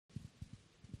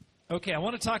Okay, I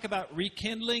want to talk about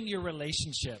rekindling your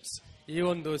relationships. ಈ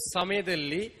ಒಂದು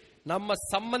ಸಮಯದಲ್ಲಿ ನಮ್ಮ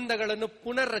ಸಂಬಂಧಗಳನ್ನು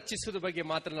ಪುನರ್ರಚಿಸುವ ಬಗ್ಗೆ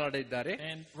ಮಾತನಾಡಿದ್ದಾರೆ.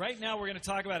 And right now we're going to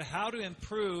talk about how to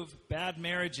improve bad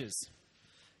marriages.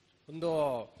 ಒಂದು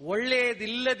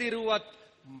ಒಳ್ಳೆಯದಿಲ್ಲದಿರುವ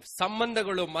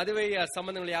ಸಂಬಂಧಗಳು, ಮದುವೆಯ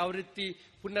ಸಂಬಂಧಗಳು ಯಾವ ರೀತಿ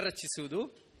ಪುನರ್ರಚಿಸುವುದು.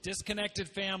 Disconnected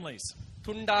families.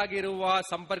 ತುಂಡಾಗಿರುವ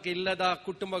ಸಂಪರ್ಕ ಇಲ್ಲದ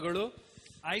ಕುಟುಂಬಗಳು.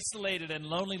 Isolated and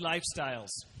lonely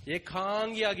lifestyles.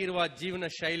 ಏಕಾಂಗಿಯಾಗಿರುವ ಜೀವನ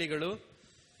ಶೈಲಿಗಳು.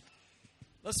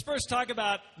 Let's first talk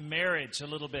about marriage a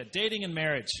little bit. Dating and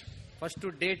marriage. First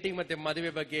dating ಮತ್ತೆ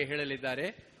ಮದುವೆ ಬಗ್ಗೆ ಹೇಳಲಿದ್ದಾರೆ.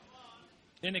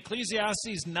 In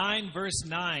Ecclesiastes 9 verse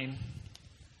 9,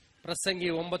 ಪ್ರಸಂಗಿ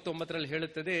 9:9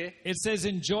 ಹೇಳುತ್ತದೆ, it says,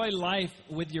 enjoy life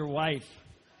with your wife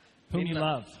whom you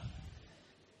love.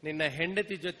 ನಿನ್ನ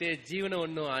ಹೆಂಡತಿ ಜೊತೆ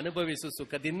ಜೀವನವನ್ನು ಅನುಭವಿಸು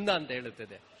ಸುಖದಿಂದ ಅಂತ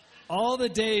ಹೇಳುತ್ತದೆ. All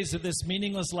the days of this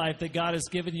meaningless life that God has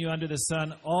given you under the sun,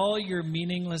 all your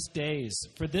meaningless days,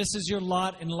 for this is your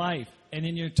lot in life and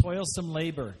in your toilsome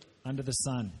labor under the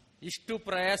sun. ಇಷ್ಟು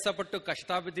ಪ್ರಯಾಸಪಟ್ಟು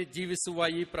ಕಷ್ಟಪಟ್ಟು ಜೀವಿಸುವ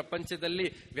ಈ ಪ್ರಪಂಚದಲ್ಲಿ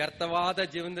ವ್ಯರ್ಥವಾದ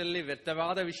ಜೀವನದಲ್ಲಿ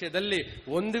ವ್ಯರ್ಥವಾದ ವಿಷಯದಲ್ಲಿ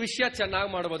ಒಂದು ವಿಷಯ ಚೆನ್ನಾಗಿ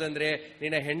ಮಾಡಬಹುದಂದ್ರೆ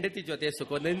ನಿನ್ನ ಹೆಂಡತಿ ಜೊತೆ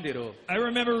ಸುಖದಿಂದಿರು. I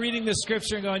remember reading the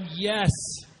scripture and going, yes,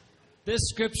 this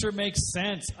scripture makes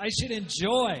sense. I should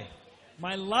enjoy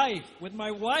my life with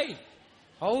my wife.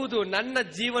 ಹೌದು, ನನ್ನ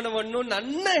ಜೀವನವನ್ನು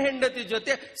ನನ್ನ ಹೆಂಡತಿ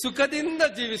ಜೊತೆ ಸುಖದಿಂದ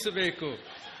ಜೀವಿಸಬೇಕು.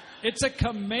 It's a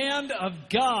command of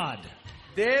God.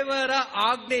 ದೇವರ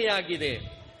ಆಜ್ಞೆಯಾಗಿದೆ.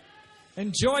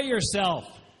 Enjoy yourself.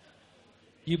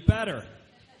 You better.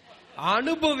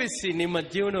 ಅನುಭವಿಸಿ ನಿಮ್ಮ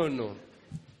ಜೀವನವನ್ನು.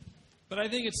 But I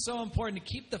think it's so important to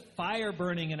keep the fire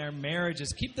burning in our marriages.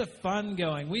 Keep the fun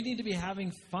going. We need to be having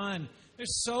fun.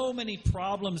 There's so many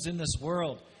problems in this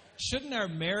world. Shouldn't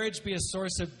our marriage be a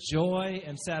source of joy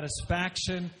and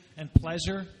satisfaction and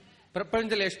pleasure?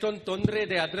 ಪ್ರಪಂಚದಲ್ಲಿ ಎಷ್ಟೊಂದು ತೊಂದರೆ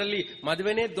ಇದೆ, ಅದರಲ್ಲಿ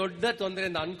ಮದುವೆನೇ ದೊಡ್ಡ ತೊಂದರೆ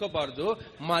ಅಂತ ಅನ್ಕೋಬಾರ್ದು.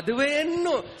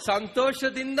 ಮದುವೆಯನ್ನು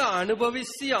ಸಂತೋಷದಿಂದ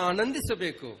ಅನುಭವಿಸಿ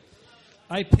ಆನಂದಿಸಬೇಕು.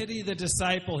 I pity the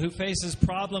disciple who faces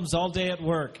problems all day at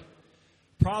work,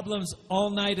 problems all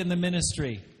night in the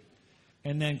ministry,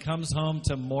 and then comes home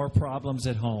to more problems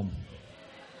at home.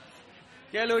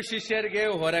 ಕೆಲವು ಶಿಷ್ಯರಿಗೆ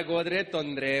ಹೊರಗೆ ಹೋದ್ರೆ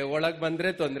ತೊಂದ್ರೆ, ಒಳಗ್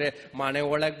ಬಂದ್ರೆ ತೊಂದ್ರೆ, ಮನೆ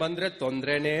ಒಳಗ್ ಬಂದ್ರೆ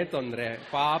ತೊಂದ್ರೆನೇ ತೊಂದ್ರೆ.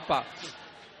 ಪಾಪ.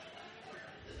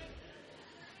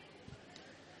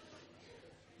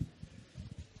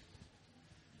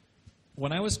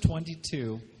 When I was 22,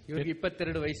 ಇವ್ರಿಗೆ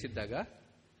 22 ವಯಸ್ಸಿದ್ದಾಗ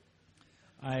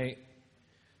I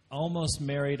almost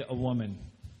married a woman.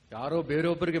 ಯಾರೋ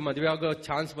ಬೇರೊಬ್ಬರಿಗೆ ಮದುವೆ ಆಗೋ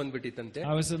chance ಬಂದ್ಬಿಟ್ಟಿತ್ತಂತೆ.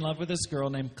 I was in love with this girl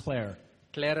named Claire.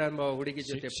 Clare ಎಂಬ ಹುಡುಗಿ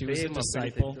ಜೊತೆ She was a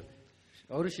disciple.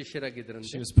 ಅವರು ಶಿಷ್ಯರಾಗಿದ್ರಂತೆ.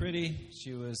 She was pretty,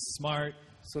 she was smart,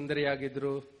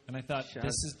 ಸುಂದರಿಯಾಗಿದ್ರು. and I thought,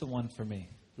 this is the one for me.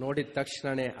 ನೋಡಿದ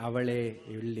ತಕ್ಷಣನೇ ಅವಳೇ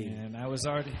ಇಲ್ಲಿ. And I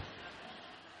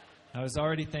was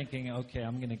already thinking, okay,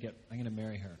 I'm going to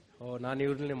marry her. ಓ, ನಾನು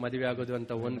ಇವ್ರನ್ನೇ ಮದುವೆ ಆಗೋದು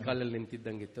ಅಂತ ಒಂದ್ ಕಾಲಲ್ಲಿ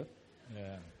ನಿಂತಿದ್ದಂಗಿತ್ತು.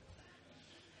 Yeah.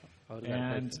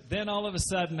 And then all of a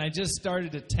sudden, I just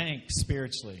started to tank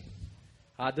spiritually.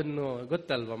 ಅದನ್ನು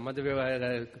ಗೊತ್ತಲ್ವಾ, ಮದುವೆ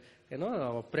ಏನೋ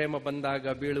ಪ್ರೇಮ ಬಂದಾಗ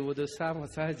ಬೀಳುವುದು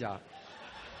ಸಹಜ.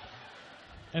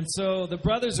 And so the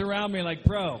brothers around me are like,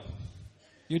 bro,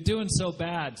 you're doing so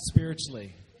bad spiritually.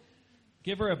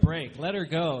 Give her a break. Let her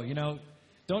go.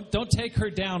 Don't take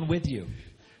her down with you.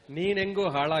 ನೀನ್ ಹೆಂಗೂ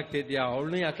ಹಾಳಾಗ್ತಿದ್ಯಾ,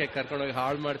 ಅವಳನ್ನು ಯಾಕೆ ಕರ್ಕೊಂಡೋಗಿ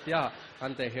ಹಾಳು ಮಾಡ್ತೀಯಾ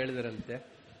ಅಂತ ಹೇಳಿದ್ರಂತೆ.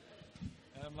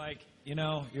 I'm like,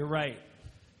 you're right.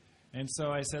 And so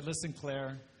I said, listen,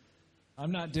 Claire,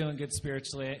 I'm not doing good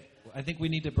spiritually. I think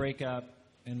we need to break up,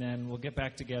 and then we'll get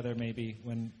back together maybe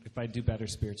if I do better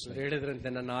spiritually. ಹೇಳಿದ್ರಂತೆ,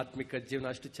 ನನ್ನ ಆತ್ಮಿಕ ಜೀವನ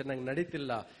ಅಷ್ಟು ಚೆನ್ನಾಗಿ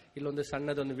ನಡೀತಿಲ್ಲ, ಇಲ್ಲೊಂದು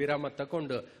ಸಣ್ಣದೊಂದು ವಿರಾಮ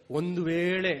ತಕೊಂಡು ಒಂದು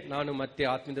ವೇಳೆ ನಾನು ಮತ್ತೆ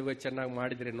ಆತ್ಮೀಯವಾಗಿ ಚೆನ್ನಾಗಿ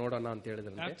ಮಾಡಿದ್ರೆ ನೋಡೋಣ ಅಂತ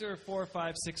ಹೇಳಿದ್ರಂತೆ. After 4,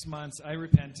 5, 6 months, I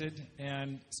repented and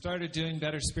started doing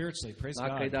better spiritually. Praise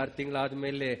God. 4-5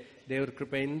 ತಿಂಗಳಾದ್ಮೇಲೆ ದೇವರ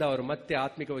ಕೃಪೆಯಿಂದ ಅವರು ಮತ್ತೆ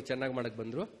ಆತ್ಮಿಕವಾಗಿ ಚೆನ್ನಾಗಿ ಮಾಡಕ್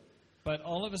ಬಂದ್ರು. But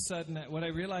all of a sudden, what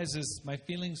I realized is my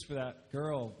feelings for that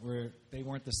girl they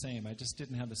weren't the same. I just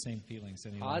didn't have the same feelings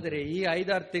anymore. ಆದರೆ ಈ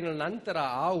 5-6 ತಿಂಗಳ ನಂತರ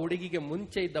ಆ ಹುಡುಗಿಗೆ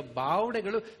ಮುಂಚೆ ಇದ್ದ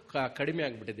ಭಾವನೆಗಳು ಕಡಿಮೆ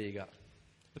ಆಗ್ಬಿಟ್ಟಿದೆ ಈಗ.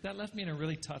 But that left me in a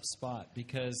really tough spot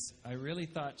because I really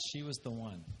thought she was the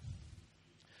one.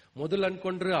 ಮೊದಲು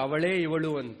ಅನ್ಕೊಂಡ್ರು ಅವಳೇ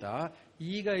ಇವಳು ಅಂತ,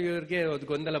 ಈಗ ಇವ್ರಿಗೆ ಒಂದು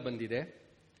ಗೊಂದಲ ಬಂದಿದೆ.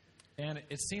 And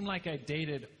it seemed like I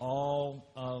dated all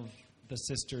of the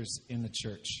sisters in the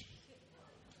church.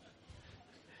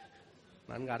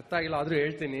 ನನ್ಗೆ ಅರ್ಥ ಆಗಿಲ್ಲ, ಆದ್ರೂ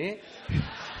ಹೇಳ್ತೀನಿ.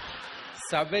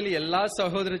 ಸಭೆಯಲ್ಲಿ ಎಲ್ಲಾ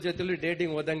ಸಹೋದರ ಜೊತೆಲೂ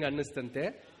ಡೇಟಿಂಗ್ ಹೋದಂಗೆ ಅನ್ನಿಸ್ತಂತೆ.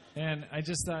 And I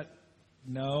just thought,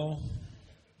 no,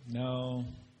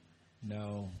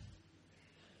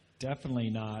 definitely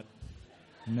not,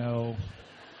 no.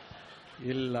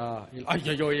 ಇಲ್ಲ,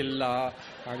 ಅಯ್ಯಯ್ಯೋ ಇಲ್ಲ,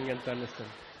 ಹಂಗಂತ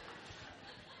ಅನ್ನಿಸ್ತಂತೆ.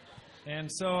 And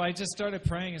so I just started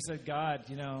praying and said, God,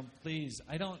 please,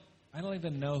 I don't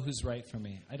even know who's right for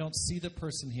me. I don't see the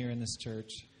person here in this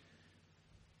church.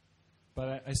 But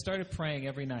I started praying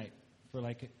every night for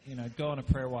like, go on a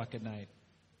prayer walk at night.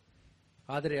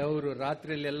 ಆದರೆ ಅವರು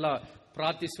ರಾತ್ರಿಯಲ್ಲೆಲ್ಲ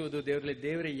ಪ್ರಾರ್ಥಿಸುವುದು,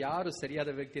 ದೇವರೇ ಯಾರು ಸರಿಯಾದ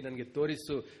ವ್ಯಕ್ತಿ ನನಗೆ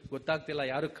ತೋರಿಸು, ಗೊತ್ತಾಗ್ತಿಲ್ಲ,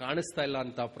 ಯಾರು ಕಾಣಿಸ್ತಾ ಇಲ್ಲ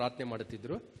ಅಂತ ಪ್ರಾರ್ಥನೆ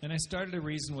ಮಾಡುತ್ತಿದ್ರು. And I started to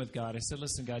reason with God. I said,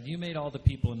 listen, God, you made all the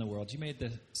people in the world. You made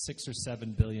the 6 or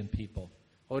 7 billion people.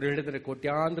 ಅವರು ಹೇಳಿದ್ರೆ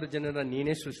ಕೋಟ್ಯಾಂತರ ಜನರ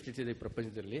ನೀನೇ ಸೃಷ್ಟಿಸಿದೆ ಈ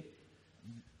ಪ್ರಪಂಚದಲ್ಲಿ.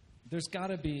 There's got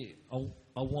to be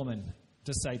a woman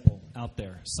disciple out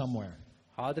there somewhere.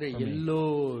 ಆದ್ರೆ ಎಲ್ಲೋ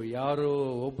ಯಾರೋ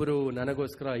ಒಬ್ಬರು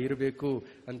ನನಗೋಸ್ಕರ ಇರಬೇಕು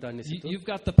ಅಂತ ಅನಿಸಿತು. You've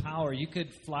got the power. You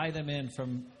could fly them in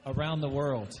from around the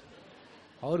world.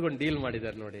 ಅವ್ರಿಗೊಂದು ಡೀಲ್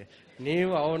ಮಾಡಿದ್ದಾರೆ ನೋಡಿ,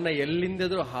 ನೀವು ಅವನ್ನ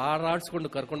ಎಲ್ಲಿಂದಾದ್ರೂ ಹಾರಾಡ್ಸ್ಕೊಂಡು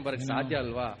ಕರ್ಕೊಂಡು ಬರಕ್ಕೆ ಸಾಧ್ಯ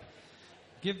ಅಲ್ವಾ?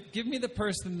 Give me the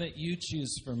person that you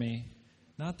choose for me,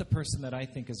 not the person that I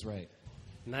think is right.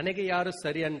 ನನಗೆ ಯಾರು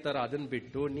ಸರಿ ಅಂತಾರೋ ಅದನ್ನ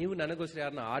ಬಿಟ್ಟು ನೀವು ನನಗೋಸ್ಕರ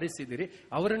ಯಾರನ್ನ ಆರಿಸಿದಿರಿ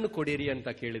ಅವರನ್ನು ಕೊಡಿರಿ ಅಂತ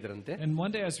ಕೇಳಿದ್ರಂತೆ. And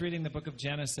one day I was reading the book of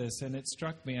Genesis and it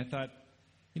struck me. I thought,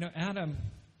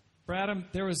 for Adam,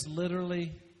 there was literally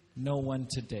no one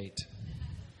to date.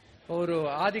 ಅವರು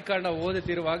ಆದಿಕಾಂಡ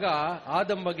ಓದುತ್ತಿರುವಾಗ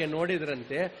ಆದಮ್ ಬಗ್ಗೆ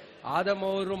ನೋಡಿದ್ರಂತೆ. ಆದಮ್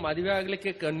ಅವರು ಮದುವೆ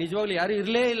ಆಗ್ಲಿಕ್ಕೆ ನಿಜವಾಗ್ಲೂ ಯಾರು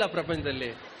ಇರ್ಲೇ ಇಲ್ಲ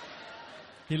ಪ್ರಪಂಚದಲ್ಲಿ.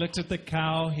 He looked at the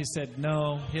cow, he said no.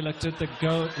 He looked at the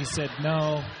goat, he said no.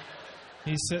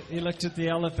 He looked at the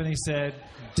elephant, he said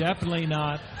definitely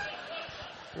not.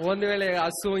 ಒಂದ್ ವೇಳೆ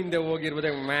ಹಸು ಹಿಂದೆ ಹೋಗಿರ್ಬೋದ,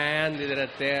 ಮ್ಯಾನ್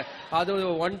ಇದಿರತ್ತೆ, ಅದು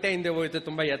ಒಂಟೆ ಹಿಂದೆ ಹೋಯ್ತು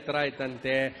ತುಂಬಾ ಎತ್ತರ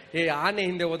ಆಯ್ತಂತೆ, ಈ ಆನೆ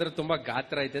ಹಿಂದೆ ಹೋದ್ರೆ ತುಂಬಾ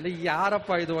ಗಾತ್ರ ಆಯ್ತಂತೆ, ಯಾರಪ್ಪ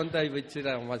ಇದು ಅಂತ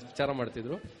ವಿಚಾರ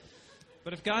ಮಾಡ್ತಿದ್ರು.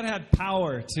 But if God had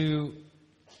power to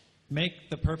make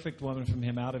the perfect woman from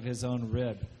him out of his own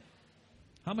rib,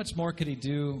 how much more could he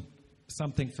do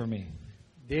something for me?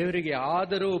 ದೇವರಿಗೆ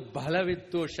ಆದರೂ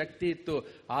ಬಲವಿತ್ತು, ಶಕ್ತಿ ಇತ್ತು,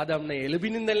 ಆದಾಮ್ನ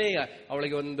ಎಲುಬಿನಿಂದಲೇ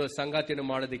ಅವಳಿಗೆ ಒಂದು ಸಂಗಾತಿಯನ್ನು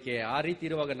ಮಾಡೋದಕ್ಕೆ. ಆ ರೀತಿ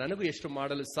ಇರುವಾಗ ನನಗೂ ಎಷ್ಟು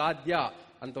ಮಾಡಲು ಸಾಧ್ಯ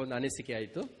ಅಂತ ಒಂದು ಅನಿಸಿಕೆ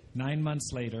ಆಯಿತು. 9 months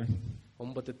later,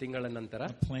 9 ತಿಂಗಳ ನಂತರ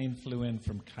a plane flew in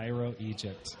from Cairo,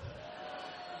 Egypt.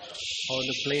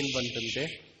 ಒಂದು ಪ್ಲೇನ್ ಬಂತಂತೆ,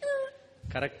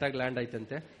 ಕರೆಕ್ಟ್ ಆಗಿ ಲ್ಯಾಂಡ್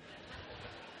ಆಯ್ತಂತೆ.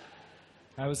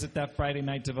 I was at that Friday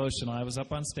night devotional. I was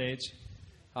up on stage.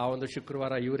 ಆ ಒಂದು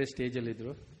ಶುಕ್ರವಾರ ಇವರೇ ಸ್ಟೇಜ್ ಅಲ್ಲಿ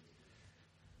ಇದ್ರು.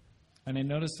 And I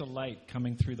noticed a light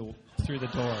coming through the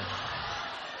door.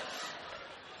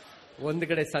 ಒಂದು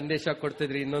ಕಡೆ ಸಂದೇಶ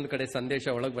ಕೊಡ್ತಿದ್ರಿ, ಇನ್ನೊಂದು ಕಡೆ ಸಂದೇಶ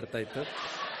ಒಳಗೆ ಬರ್ತಾ ಇತ್ತು.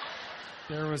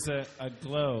 There was a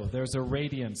glow. There was a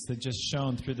radiance that just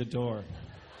shone through the door.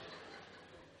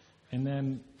 And then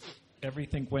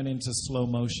everything went into slow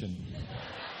motion.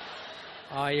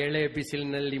 ಆ ಎಳೆ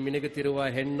ಬಿಸಿಲಿನಲ್ಲಿ ಮಿನುಗುತ್ತಿರುವ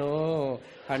ಹೆಣ್ಣೋ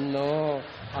ಹಣ್ಣೋ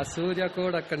ಆ ಸೂರ್ಯ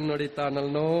ಕೂಡ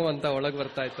ಕಣ್ಣೊಡಿತಾನಲ್ನೋ ಅಂತ ಒಳಗೆ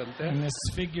ಬರ್ತಾ ಇತ್ತಂತೆ. And this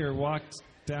figure walked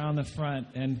down the front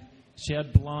and she had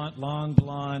long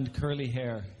blonde curly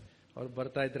hair. ಅವ್ರು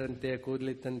ಬರ್ತಾ ಇದ್ರಂತೆ,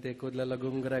 ಕೂದಲಿತ್ತಂತೆ, ಕೂದಲೆಲ್ಲ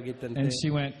ಗುಂಗುರಾಗಿತ್ತಂತೆ. And she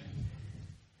went,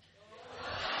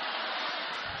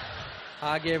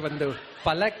 ಹಾಗೆ ಒಂದು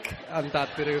ಪಲಕ್ ಅಂತ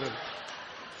ತಿರುಗಿರು.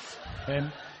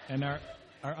 and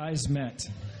our eyes met.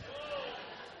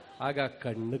 ಆಗ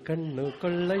ಕಣ್ಣು ಕಣ್ಣು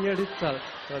ಕೊಳ್ಳೆಯಡಿತ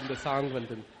ಒಂದು song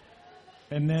ಬಂತಂತೆ.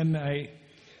 And then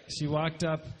she walked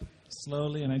up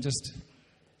slowly and I just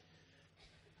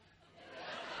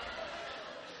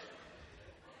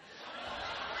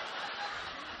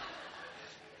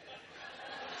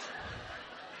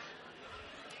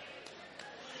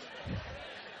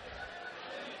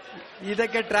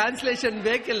ಇದಕ್ಕೆ ಟ್ರಾನ್ಸ್ಲೇಷನ್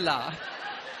ಬೇಕಿಲ್ಲ.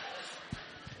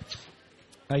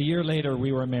 A year later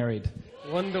we were married.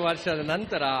 1 ವರ್ಷದ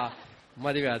ನಂತರ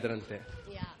ಮದುವೆ ಆದ್ರಂತೆ.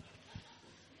 Yeah.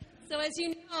 So as you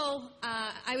know,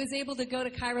 I was able to go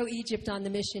to Cairo, Egypt on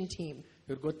the mission team.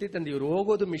 ಇವ್ರು ಗೊತ್ತಿತ್ತಂದ್ರೆ ಇವ್ರು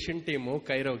ಹೋಗೋದು mission team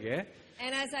ಕೈರೋಗೆ.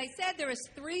 And as I said, there was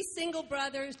 3 single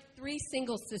brothers, 3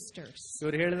 single sisters.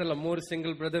 ಇವ್ರು ಹೇಳಿದ್ರಲ್ಲ 3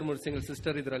 single brother 3 single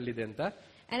sister ಇದ್ರಲ್ಲಿದೆ ಅಂತ.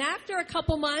 And after a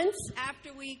couple months,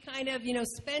 after we kind of,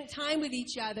 spent time with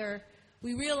each other,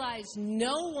 we realized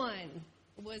no one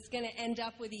was going to end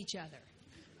up with each other.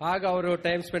 ಆಗ ಅವರು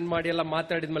time spend ಮಾಡಿ ಎಲ್ಲ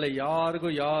ಮಾತಾಡಿದ್ಮೇಲೆ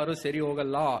ಯಾರು ಸರಿ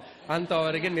ಹೋಗಲ್ಲ ಅಂತ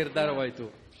ಅವರಿಗೆ ನಿರ್ಧಾರವಾಯಿತು.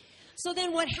 So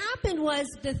then what happened was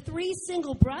the 3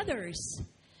 single brothers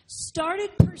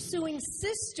started pursuing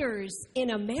sisters in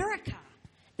America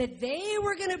that they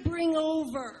were going to bring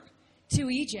over to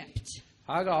Egypt.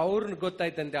 ಆಗ ಅವ್ರನ್ನ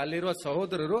ಗೊತ್ತಾಯ್ತಂತೆ, ಅಲ್ಲಿರುವ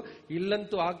ಸಹೋದರರು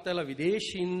ಇಲ್ಲಂತೂ ಆಗ್ತಾ ಇಲ್ಲ,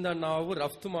 ವಿದೇಶಿಯಿಂದ ನಾವು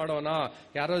ರಫ್ತು ಮಾಡೋಣ,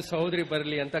 ಯಾರೋ ಸಹೋದರಿ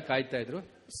ಬರಲಿ ಅಂತ ಕಾಯ್ತಾ ಇದ್ರು.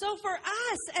 So for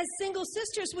us as single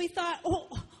sisters, we thought,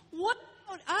 what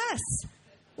about us?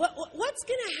 What's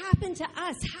going to happen to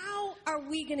us? How are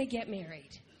we going to get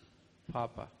married?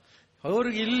 ಪಾಪ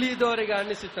ಅವ್ರಿಗೆ ಇಲ್ಲಿದ್ದವರಿಗೆ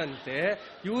ಅನಿಸುತ್ತಂತೆ,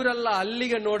 ಇವರೆಲ್ಲ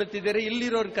ಅಲ್ಲಿಗೆ ನೋಡುತ್ತಿದ್ದಾರೆ,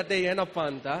 ಇಲ್ಲಿರೋರ್ ಕತೆ ಏನಪ್ಪಾ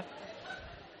ಅಂತ.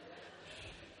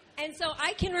 And so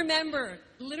I can remember,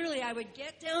 literally, I would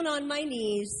get down on my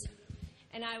knees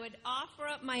and I would offer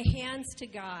up my hands to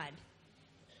God.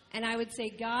 And I would say,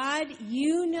 God,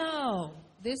 you know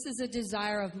this is a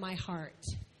desire of my heart.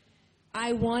 I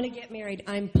want to get married.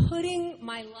 I'm putting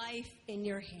my life in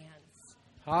your hands.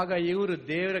 ಆಗ ಇವರು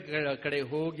ದೇವರ ಕಡೆ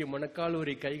ಹೋಗಿ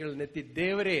ಮೊಣಕಾಲೂರಿ ಕೈಗಳನ್ನೆತ್ತಿ,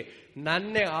 ದೇವರೇ,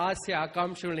 ನನ್ನ ಆಸೆ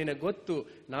ಆಕಾಂಕ್ಷೆಗಳು ನಿನಗೆ ಗೊತ್ತು,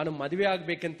 ನಾನು ಮದುವೆ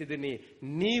ಆಗ್ಬೇಕಂತಿದ್ದೀನಿ,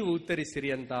 ನೀವು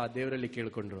ಉತ್ತರಿಸಿರಿ ಅಂತ ದೇವರಲ್ಲಿ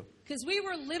ಕೇಳ್ಕೊಂಡ್ರು. Because we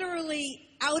were literally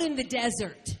out in the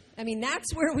desert. I mean,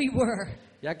 that's where we were.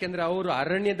 ಯಾಕೆಂದ್ರೆ ಅವರು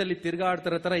ಅರಣ್ಯದಲ್ಲಿ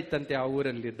ತಿರುಗಾಡ್ತಾರ ತರ ಇತ್ತಂತೆ ಆ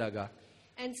ಊರಲ್ಲಿ ಇದ್ದಾಗ.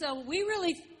 And so we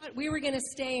really thought we were going to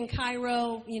stay in Cairo,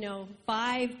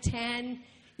 5, 10,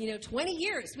 20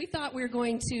 years. We thought we were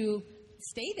going to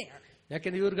stay there.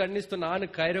 ಯಾಕೆಂದ್ರೆ ಇವ್ರಿಗೆ ಅನ್ನಿಸ್ತು, ನಾನು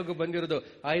ಕೈರೋಗೆ ಬಂದಿರೋದು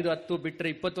 5-10 ಬಿಟ್ರೆ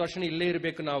 20 ವರ್ಷ ಇಲ್ಲೇ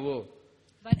ಇರಬೇಕು ನಾವು.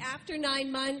 But after 9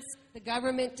 months, the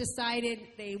government decided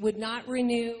they would not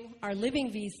renew our living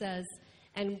visas,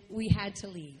 and we had to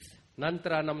leave.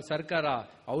 ನಂತರ ನಮ್ಮ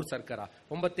ಅವ್ರ ಸರ್ಕಾರ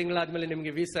 9 ತಿಂಗಳಾದ್ಮೇಲೆ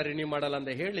ನಿಮ್ಗೆ ವೀಸಾ ರಿನ್ಯೂ ಮಾಡಲ್ಲ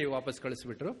ಅಂತ ಹೇಳಿ ವಾಪಸ್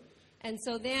ಕಳಿಸ್ಬಿಟ್ರು. And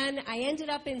so then I ended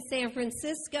up in San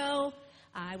Francisco.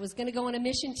 I was going to go on a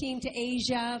mission team to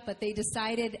Asia, but they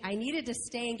decided I needed to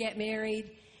stay and get married.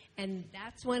 And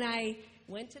that's when I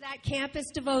went to that campus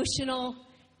devotional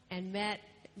and met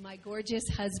my gorgeous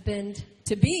husband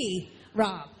to be,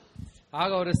 Rob.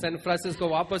 ಆಗ ಅವರು San Francisco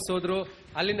ವಾಪಸ್ ಹೋದ್ರು.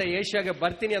 ಅಲ್ಲಿಂದ ಏಷ್ಯಾಗೆ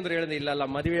ಬರ್ತೀನಿ ಅಂದ್ರೆ ಹೇಳಿದ್ರೆ, ಇಲ್ಲ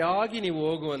ಮದುವೆ ಆಗಿ ನೀವು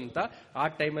ಹೋಗು ಅಂತ. ಆ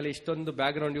ಟೈಮಲ್ಲಿ ಇಷ್ಟೊಂದು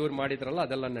ಬ್ಯಾಕ್ ಗ್ರೌಂಡ್ ಇವ್ರು ಮಾಡಿದ್ರಲ್ಲ,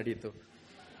 ಅದೆಲ್ಲ ನಡೀತು.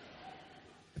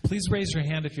 Please raise your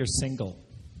hand if you're single.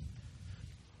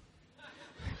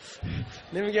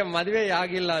 ನಿಮಗೆ ಮದುವೆ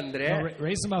ಆಗಿಲ್ಲ ಅಂದ್ರೆ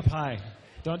raise them up high.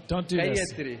 Don't do ಕೈ this.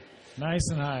 ಎತ್ತಿರಿ. Nice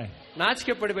and high.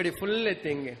 ನಾಚಿಕೆ ಪಡಬೇಡಿ, ಫುಲ್ ಎತ್ತಿ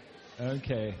ಹಿಂಗೆ.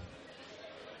 Okay.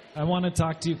 I want to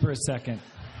talk to you for a second.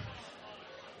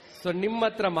 So ನಿಮ್ಮ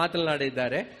ಹತ್ರ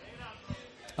ಮಾತನಾಡಿದ್ದಾರೆ.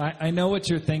 I know what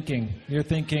you're thinking. You're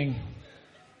thinking,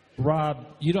 Rob,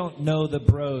 you don't know the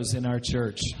bros in our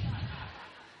church.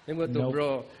 ನಿಮ್ಗೆ ಗೊತ್ತು bro,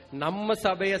 ನಮ್ಮ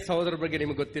ಸಭೆಯ ಸಹೋದರ ಬಗ್ಗೆ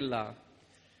ನಿಮ್ಗೆ ಗೊತ್ತಿಲ್ಲ.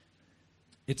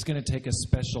 It's going to take a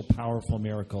special, powerful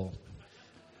miracle.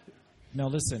 Now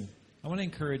listen, I want to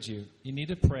encourage you. You need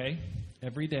to pray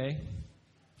every day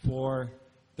for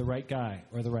the right guy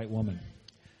or the right woman.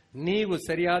 ನೀವು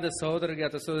ಸರಿಯಾದ ಸಹೋದರಿಗೆ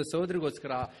ಅಥವಾ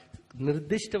ಸಹೋದರಿಗೋಸ್ಕರ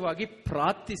ನಿರ್ದಿಷ್ಟವಾಗಿ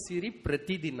ಪ್ರಾರ್ಥಿಸಿರಿ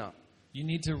ಪ್ರತಿದಿನ. You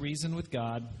need to reason with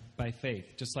God by faith,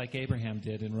 just like Abraham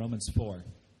did in Romans 4.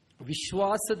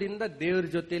 ವಿಶ್ವಾಸದಿಂದ ದೇವರ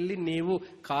ಜೊತೆಯಲ್ಲಿ ನೀವು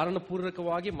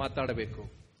ಕಾರಣಪೂರ್ವಕವಾಗಿ ಮಾತಾಡಬೇಕು.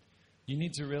 You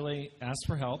need to really ask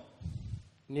for help.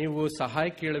 ನೀವು ಸಹಾಯ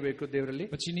ಕೇಳಬೇಕು ದೇವರಲ್ಲಿ.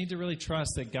 But you need to really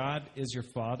trust that God is your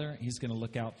father. He's going to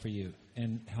look out for you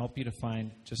and help you to find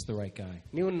just the right guy.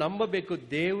 ನೀವು ನಂಬಬೇಕು,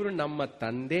 ದೇವರು ನಮ್ಮ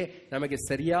ತಂದೆ, ನಮಗೆ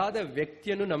ಸರಿಯಾದ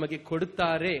ವ್ಯಕ್ತಿಯನ್ನು ನಮಗೆ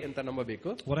ಕೊಡುತ್ತಾರೆ ಅಂತ ನಂಬಬೇಕು.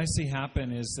 What I see happen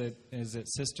is that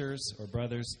sisters or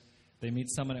brothers, they meet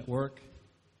someone at work,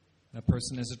 that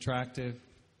person is attractive,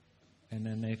 and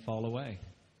then they fall away.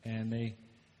 And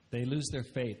they lose their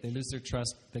faith. They lose their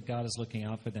trust that God is looking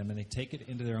out for them, and they take it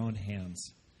into their own hands.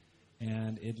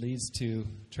 And it leads to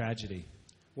tragedy.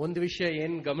 ಒಂದು ವಿಷಯ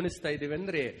ಏನ್ ಗಮನಿಸ್ತಾ ಇದೀವಿ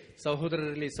ಅಂದ್ರೆ,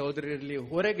 ಸಹೋದರರಲ್ಲಿ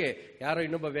ಹೊರಗೆ ಯಾರೋ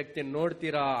ಇನ್ನೊಬ್ಬ ವ್ಯಕ್ತಿಯನ್ನು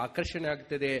ನೋಡ್ತೀರಾ, ಆಕರ್ಷಣೆ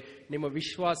ಆಗ್ತದೆ, ನಿಮ್ಮ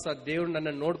ವಿಶ್ವಾಸ ದೇವ್ರು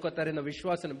ನನ್ನ ನೋಡ್ಕೋತಾರೆ ಅನ್ನೋ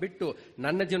ವಿಶ್ವಾಸನ ಬಿಟ್ಟು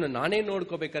ನನ್ನ ಜೀವನ ನಾನೇ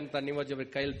ನೋಡ್ಕೋಬೇಕಂತ ನಿಮ್ಮ ಜೀವನ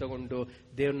ಕೈಲಿ ತಗೊಂಡು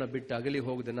ದೇವ್ರನ್ನ ಬಿಟ್ಟು ಅಗಲಿ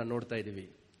ಹೋಗೋದನ್ನ ನೋಡ್ತಾ ಇದೀವಿ.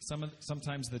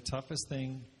 Sometimes the toughest thing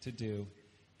to do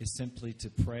is simply to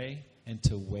pray and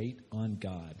to wait on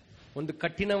God. ಒಂದು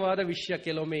ಕಠಿಣವಾದ ವಿಷಯ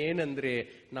ಕೆಲವೊಮ್ಮೆ ಏನಂದ್ರೆ,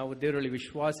 ನಾವು ದೇವರಲ್ಲಿ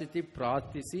ವಿಶ್ವಾಸಿಸಿ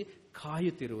ಪ್ರಾರ್ಥಿಸಿ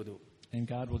ಕಾಯುತ್ತಿರುವುದು. And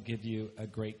God will give you a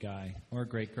great guy or a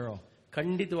great girl.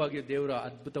 ಖಂಡಿತವಾಗಿಯೂ ದೇವರು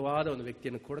ಅದ್ಭುತವಾದ ಒಂದು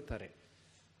ವ್ಯಕ್ತಿಯನ್ನು ಕೊಡ್ತಾರೆ.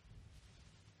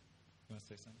 You want to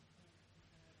say something?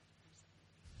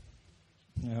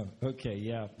 Oh, okay,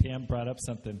 yeah. Pam brought up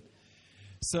something.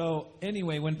 So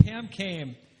anyway, when Pam came,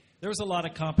 there was a lot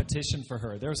of competition for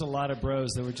her. There was a lot of bros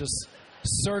that were just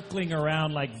circling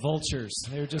around like vultures.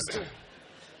 They were just...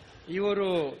 ಇವರು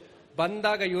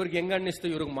ಬಂದಾಗ ಇವ್ರಿಗೆ ಹೆಂಗ ಅನ್ನಿಸ್ತು,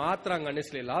 ಇವ್ರಿಗೆ ಮಾತ್ರ ಹಂಗ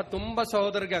ಅನ್ನಿಸ್ಲಿಲ್ಲ, ತುಂಬಾ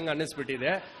ಸಹೋದರಿಗೆ ಹಂಗ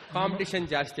ಅನ್ನಿಸ್ಬಿಟ್ಟಿದೆ. ಕಾಂಪಿಟಿಷನ್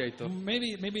ಜಾಸ್ತಿ ಆಯ್ತು.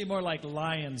 Maybe more like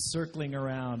lions circling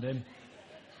around.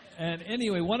 And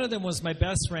anyway, one of them was my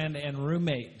best friend and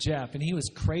roommate, Jeff, and he was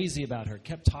crazy about her,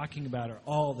 kept talking about her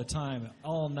all the time,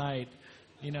 all night,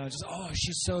 just, oh,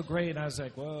 she's so great. And I was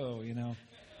like, whoa,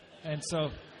 And so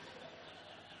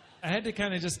I had to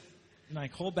kind of just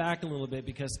hold back a little bit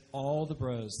because all the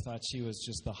bros thought she was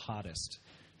just the hottest.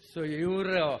 So ಇವ್ರ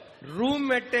room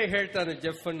Mette ಹೇಳ್ತಾನೆ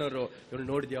Jeff ಅನ್ನೋರು, ಇವ್ರು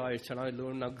ನೋಡಿದ್ಯಾ ಎಷ್ಟು ಚೆನ್ನಾಗಿದ್ಲು,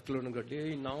 ನಗ್ಲು ಗಡ್ಡಿ,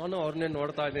 ನಾನು ಅವ್ರನ್ನೇ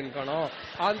ನೋಡ್ತಾ ಇದ್ದೀನಿ ಕಣೋ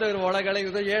ಅಂತ ಇವ್ರ ಒಳಗಡೆ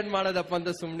ಇದು ಏನ್ ಮಾಡೋದಪ್ಪ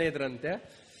ಅಂತ ಸುಮ್ಮನೆ ಇದ್ರಂತೆ.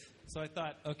 So I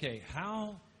thought, okay,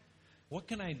 what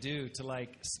can I do to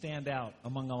stand out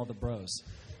among all the bros?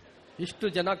 ಇಷ್ಟು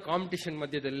ಜನ ಕಾಂಪಿಟಿಷನ್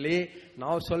ಮಧ್ಯದಲ್ಲಿ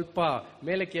ನಾವು ಸ್ವಲ್ಪ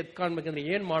ಮೇಲಕ್ಕೆ ಎತ್ಕಾಣ್ಬೇಕಂದ್ರೆ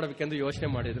ಏನ್ ಮಾಡ್ಬೇಕಂದ್ರೆ ಯೋಚನೆ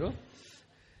ಮಾಡಿದ್ರು.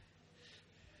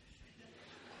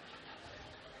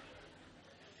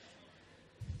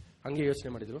 ಹಂಗೆ ಯೋಚನೆ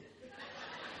ಮಾಡಿದ್ರು.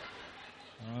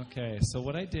 Okay, so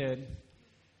what I did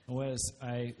was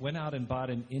I went out and bought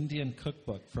an Indian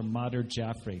cookbook from Madhur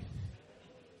Jaffrey.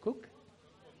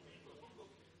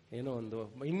 ಏನೋ ಒಂದು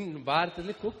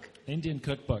ಭಾರತದಲ್ಲಿ cook Indian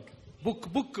cookbook.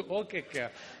 Book okay.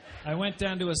 I went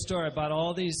down to a store. I bought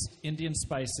all these Indian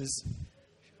spices.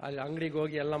 ಅಲ್ಲಿ ಅಂಗಡಿಗೆ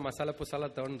ಹೋಗಿ ಎಲ್ಲ ಮಸಾಲ ಪುಸಾಲ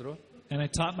ತಗೊಂಡ್ರು. And I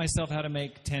taught myself how to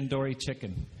make tandoori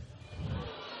chicken.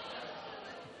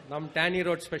 ನಮ್ ಟ್ಯಾನಿ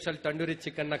road special ತಂಡೂರಿ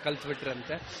chicken ನ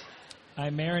ಕಲ್ತ್ಬಿಟ್ರಂತೆ. I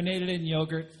marinated in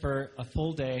yogurt for a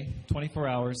full day, 24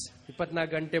 hours. 24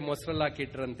 ಗಂಟೆ ಮೊಸರಲ್ಲಿ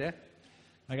ಹಾಕಿಟ್ರಂತೆ.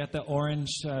 I got the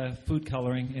orange food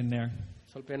coloring in there.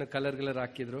 ಸ್ವಲ್ಪ ಏನೋ ಕಲರ್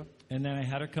ಹಾಕಿದ್ರು. And then I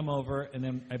had her come over, and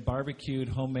then I barbecued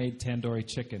homemade tandoori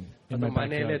chicken in my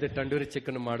ಮನೆಯಲ್ಲೇ backyard. ತಂಡೂರಿ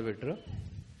chicken ಮಾಡ್ಬಿಟ್ರು.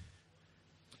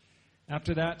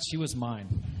 After that, she was mine.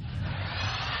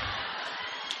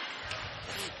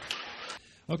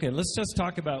 Okay, let's just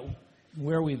talk about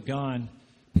where we've gone.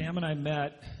 Pam and I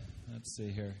met, let's see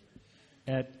here,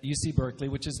 at UC Berkeley,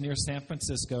 which is near San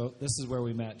Francisco. This is where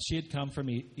we met. She had come from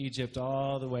Egypt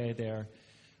all the way there.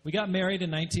 We got married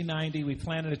in 1990. We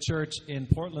planted a church in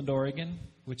Portland, Oregon,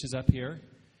 which is up here.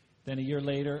 Then a year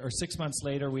later, or 6 months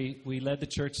later, we led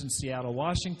the church in Seattle,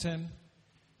 Washington.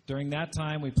 During that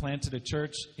time, we planted a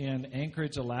church in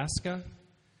Anchorage, Alaska.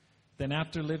 Then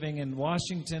after living in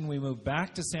Washington, we moved back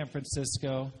to San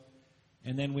Francisco,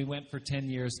 and then we went for 10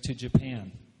 years to Japan.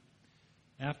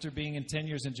 After being in 10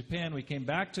 years in Japan, we came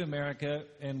back to America,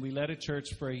 and we led a church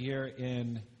for a year in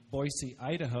Boise,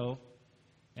 Idaho.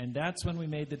 And that's when we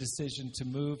made the decision to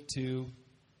move to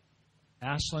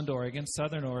Ashland, Oregon,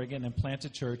 Southern Oregon, and plant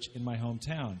a church in my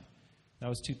hometown. That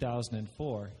was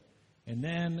 2004. And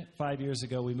then 5 years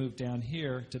ago, we moved down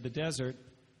here to the desert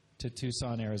to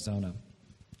Tucson, Arizona.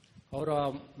 ಅವರು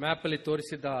map ಅಲ್ಲಿ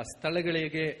ತೋರಿಸಿದ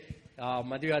ಸ್ಥಳಗಳಿಗೆ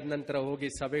ಮದುವೆ ಆದ ನಂತರ ಹೋಗಿ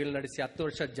ಸಭೆಗಳು ನಡೆಸಿ 10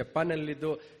 ವರ್ಷ ಜಪಾನ್ನಲ್ಲಿದ್ದು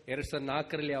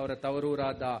 2004ರಲ್ಲಿ ಅವರ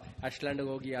ತವರೂರಾದ ಅಶ್ಲ್ಯಾಂಡ್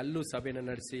ಹೋಗಿ ಅಲ್ಲೂ ಸಭೆನ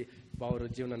ನಡೆಸಿ ಅವರು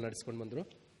ಜೀವನ ನಡೆಸಿಕೊಂಡು ಬಂದ್ರು.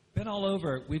 Been all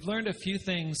over. We've learned a few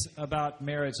things about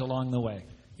marriage along the way.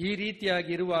 ಈ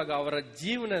ರೀತಿಯಾಗಿ ಇರುವಾಗ ಅವರ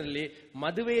ಜೀವನದಲ್ಲಿ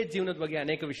ಮದುವೆಯ ಜೀವನದ ಬಗ್ಗೆ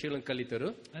ಅನೇಕ ವಿಷಯಗಳನ್ನು ಕಲಿತರು.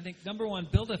 I think number one,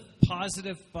 build a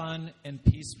positive, fun, and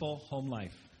peaceful home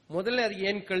life. ಮೊದಲೇ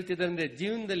ಏನ್ ಕಲ್ತಿದ್ದಾರೆ ಅಂದ್ರೆ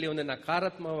ಜೀವನದಲ್ಲಿ ಒಂದು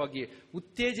ನಕಾರಾತ್ಮಕವಾಗಿ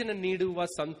ಉತ್ತೇಜನ ನೀಡುವ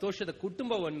ಸಂತೋಷದ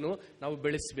ಕುಟುಂಬವನ್ನು ನಾವು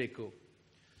ಬೆಳೆಸಬೇಕು.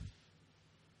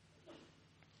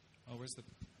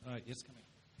 It's coming.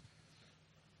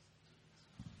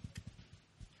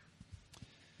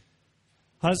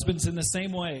 Husbands, in the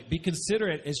same way, be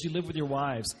considerate as you live with your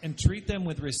wives, and treat them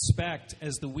with respect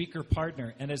as the weaker partner,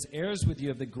 and as heirs with you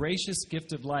of the gracious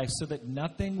gift of life, so that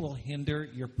nothing will hinder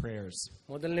your prayers.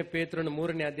 ಮೊದಲನೇ ಪೇತ್ರನ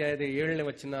 3ನೇ ಅಧ್ಯಾಯದ 7ನೇ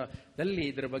ವಚನದಲ್ಲಿ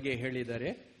ಇದರ ಬಗ್ಗೆ ಹೇಳಿದ್ದಾರೆ.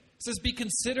 It says, be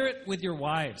considerate with your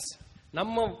wives.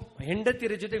 ನಮ್ಮ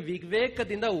ಹೆಂಡತಿಯರ ಜೊತೆ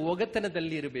ವಿವೇಕದಿಂದ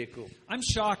ಒಗತನದಲ್ಲಿ ಇರಬೇಕು. I'm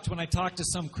shocked when I talk to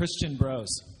some Christian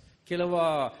bros. ಕೆಲವು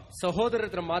ಸಹೋದರರ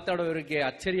ಹತ್ರ ಮಾತಾಡೋರಿಗೆ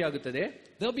ಅಚ್ಚರಿಯಾಗುತ್ತದೆ.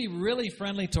 They'll be really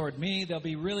friendly toward me. They'll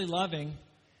be really loving.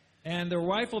 And their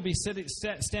wife will be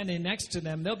standing next to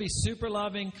them. They'll be super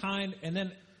loving, kind, and then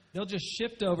they'll just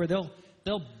shift over.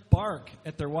 They'll bark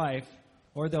at their wife,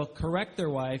 or they'll correct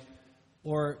their wife,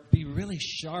 or be really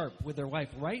sharp with their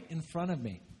wife right in front of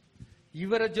me.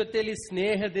 ಇವರ ಜೊತೆಯಲ್ಲಿ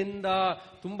ಸ್ನೇಹದಿಂದ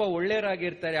ತುಂಬಾ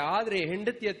ಒಳ್ಳೆಯರಾಗಿರ್ತಾರೆ. ಆದ್ರೆ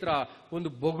ಹೆಂಡತಿ ಹತ್ರ ಒಂದು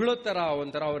ಬೊಗಳೋ ತರ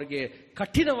ಒಂಥರ ಅವರಿಗೆ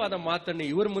ಕಠಿಣವಾದ ಮಾತನ್ನು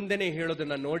ಇವ್ರ ಮುಂದೆನೆ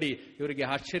ಹೇಳೋದನ್ನ ನೋಡಿ ಇವರಿಗೆ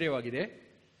ಆಶ್ಚರ್ಯವಾಗಿದೆ.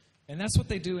 And that's what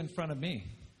they do in front of me.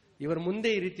 ಇವರ ಮುಂದೆ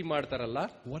ಈ ರೀತಿ ಮಾಡ್ತಾರಲ್ಲ.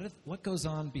 What goes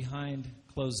on behind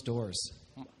closed doors?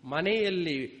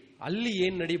 ಮನೆಯಲ್ಲಿ ಅಲ್ಲಿ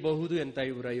ಏನ್ ನಡಿಬಹುದು ಅಂತ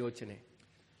ಇವರ ಯೋಚನೆ.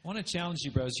 I want to challenge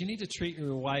you, bros. You need to treat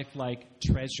your wife like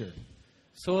treasure.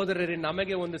 ಸೋದರರೇ,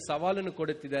 ನಮಗೆ ಒಂದು ಸವಾಲನ್ನು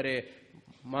ಕೊಡುತ್ತಿದ್ದಾರೆ.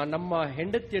 ನಮ್ಮ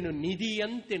ಹೆಂಡತಿಯನ್ನು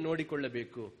ನಿಧಿಯಂತೆ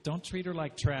ನೋಡಿಕೊಳ್ಳಬೇಕು. Don't treat her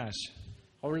like trash.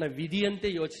 ಅವಳನ್ನ ವಿಧಿಯಂತೆ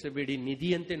ಯೋಚಿಸಬೇಡಿ,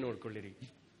 ನಿಧಿಯಂತೆ ನೋಡ್ಕೊಳ್ಳಿರಿ.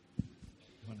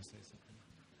 You want to say something?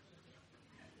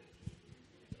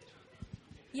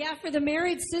 Yeah, for the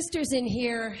married sisters in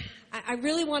here, I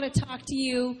really want to talk to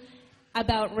you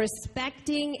about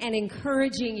respecting and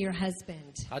encouraging your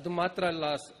husband. ಅದು ಮಾತ್ರ ಅಲ್ಲ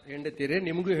ಹೆಂಡತಿರೇ,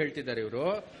 ನಿಮಗೂ ಹೇಳ್ತಿದ್ದಾರೆ ಇವರು,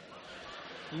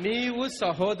 ನೀವು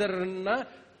ಸಹೋದರರನ್ನ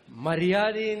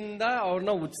ಮರ್ಯಾದೆಯಿಂದ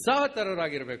ಅವ್ರನ್ನ ಉತ್ಸಾಹ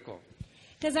ತರೋರಾಗಿರ್ಬೇಕು.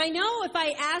 Because I know if I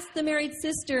ask the married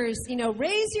sisters,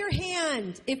 raise your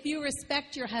hand if you respect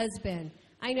your husband.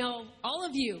 I know all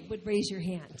of you would raise your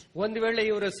hand. ಒಂದು ವೇಳೆ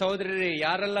ಇವರ ಸಹೋದರರೇ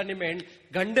ಯಾರೆಲ್ಲ ನಿಮ್ಮ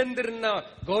ಗಂಡಂದಿರನ್ನ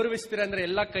ಗೌರವಿಸ್ತೀರಾ ಅಂದ್ರೆ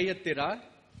ಎಲ್ಲ ಕೈ ಎತ್ತೀರಾ.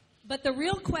 But the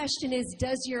real question is,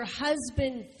 does your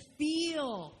husband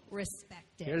feel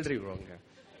respected? ಹೇಳ್ರಿ ಇವ್ರಂಗ.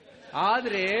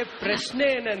 ಆದ್ರೆ ಪ್ರಶ್ನೆ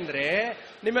ಏನಂದ್ರೆ,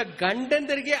 ನಿಮ್ಮ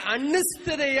ಗಂಡಂದರಿಗೆ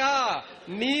ಅನ್ನಿಸ್ತದೆಯಾ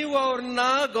ನೀವು ಅವ್ರನ್ನ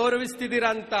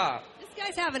ಗೌರವಿಸ್ತಿದ್ದೀರಾ ಅಂತ? This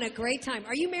guy's having a great time.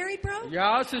 Are you married, bro?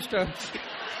 Yeah, sister.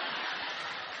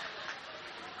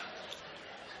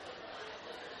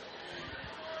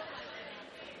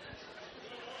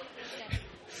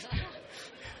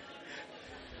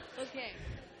 Okay.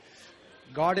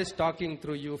 God is talking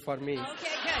through you for me.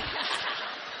 Okay, good.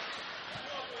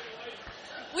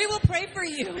 We will pray for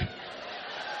you.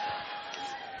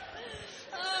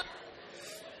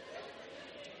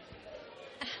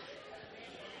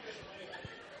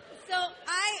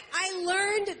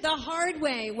 the hard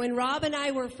way when Rob and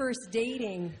I were first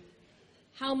dating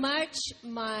how much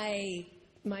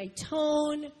my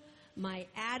tone, my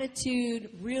attitude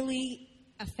really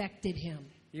affected him.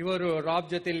 ಇವರು Raab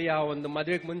ಜೊತೆಲಿ ಆ ಒಂದು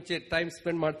ಮದುವೆಗೆ ಮುಂಚೆ time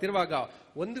spend ಮಾಡ್ತಿರುವಾಗ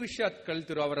ಒಂದು ವಿಷಯ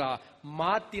ಕಲ್ತಿರು, ಅವರ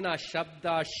ಮಾತಿನ ಶಬ್ದ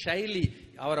ಶೈಲಿ,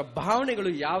 ಅವರ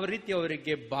ಭಾವನೆಗಳು ಯಾವ ರೀತಿ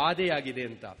ಅವರಿಗೆ ಬಾಧೆಯಾಗಿದೆ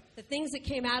ಅಂತ. The things that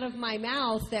came out of my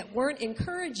mouth that weren't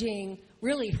encouraging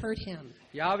really hurt him.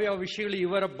 ಯಾವ್ಯಾವ ವಿಷಯಗಳು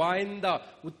ಇವರ ಬಾಯಿಂದ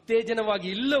ಉತ್ತೇಜನವಾಗಿ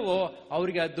ಇಲ್ಲವೋ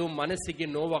ಅವರಿಗೆ ಅದು ಮನಸ್ಸಿಗೆ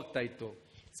ನೋವಾಗ್ತಾ ಇತ್ತು.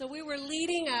 So we were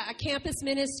leading a campus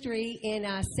ministry in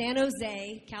San Jose,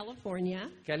 California.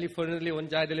 ಕ್ಯಾಲಿಫೋರ್ನಿಯಾದಲ್ಲಿ ಒಂದು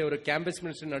ಜಾಗದಲ್ಲಿ ಅವರು ಕ್ಯಾಂಪಸ್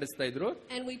ಮಿನಿಸ್ಟ್ರಿ ನಡೆಸ್ತಾ ಇದ್ರು.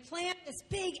 And we planned this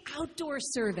big outdoor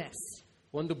service.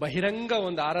 ಒಂದು ಬಹಿರಂಗ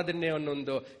ಒಂದು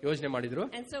ಆರಾಧನೆಯನ್ನೊಂದು ಯೋಜನೆ ಮಾಡಿದ್ರು.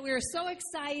 And so we were so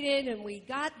excited and we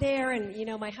got there and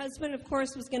my husband of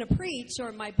course was going to preach, or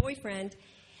my boyfriend,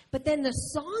 but then the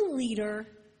song leader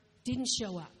didn't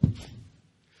show up.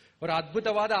 ಅವರು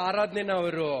ಅದ್ಭುತವಾದ ಆರಾಧನೆನ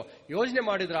ಅವರು ಯೋಜನೆ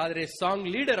ಮಾಡಿದ್ರು, ಆದ್ರೆ ಸಾಂಗ್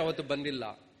ಲೀಡರ್ ಅವತ್ತು ಬಂದಿಲ್ಲ.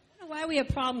 Why we have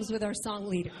problems with our song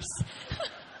leaders.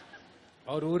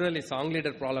 ಅವ್ರ ಊರಲ್ಲಿ ಸಾಂಗ್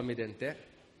ಲೀಡರ್ ಪ್ರಾಬ್ಲಮ್ ಇದೆ ಅಂತೆ.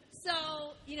 So,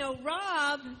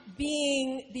 Rob being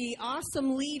the awesome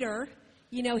leader,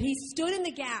 he stood in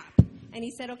the gap and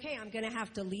he said, okay, I'm going to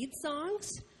have to lead songs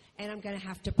and I'm going to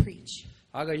have to preach.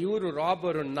 ಆಗ ಇವರು Raab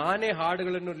ಅವರು ನಾನೇ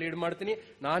ಹಾಡುಗಳನ್ನು lead ಮಾಡ್ತೀನಿ,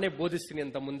 ನಾನೇ ಬೋಧಿಸ್ತೀನಿ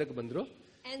ಅಂತ ಮುಂದಕ್ಕೆ ಬಂದ್ರು.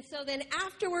 And so then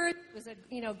afterward it was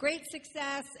a great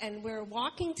success and we're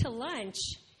walking to lunch.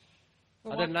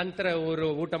 ಅದರ ನಂತರ ಅವರು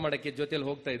ಊಟ ಮಾಡಕ್ಕೆ ಜೊತೆಲಿ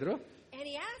ಹೋಗ್ತಾ ಇದ್ರು. And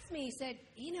he asked me, he said,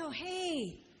 hey,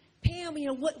 Pam,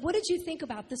 what did you think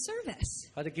about the service?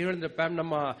 ಅದಕ್ಕೆ ಹೇಳಿದ್ರೆ, ಪ್ಯಾಮ್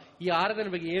ನಮ್ಮ ಈ ಆರಾಧನೆ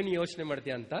ಬಗ್ಗೆ ಏನು ಯೋಚನೆ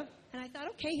ಮಾಡ್ತೀಯ ಅಂತ. And I thought,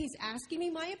 okay, he's asking me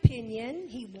my opinion.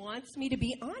 He wants me to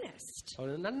be honest.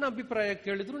 ಅವರು ನನ್ನ ಅಭಿಪ್ರಾಯ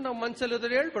ಕೇಳಿದ್ರು, ನಾವು ಮನಸ್ಸಲ್ಲಿ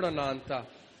ಹೋದ್ರೆ ಹೇಳ್ಬಿಡೋಣ ಅಂತ.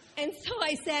 And so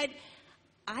I said,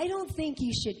 I don't think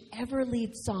you should ever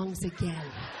lead songs again.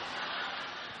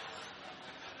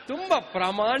 ತುಂಬಾ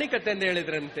ಪ್ರಾಮಾಣಿಕತೆಯಿಂದ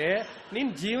ಹೇಳಿದ್ರಂತೆ, ನಿನ್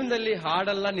ಜೀವನದಲ್ಲಿ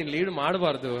ಹಾಡಲ್ಲ ನೀನ್ ಲೀಡ್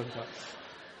ಮಾಡಬಾರ್ದು ಅಂತ.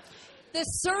 The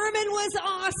sermon was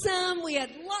awesome. We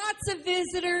had lots of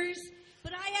visitors,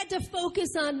 but I had to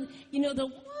focus on, the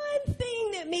one thing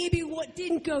that maybe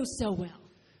didn't go so well.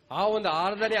 ಆ ಒಂದು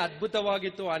ಆರಾಧನೆ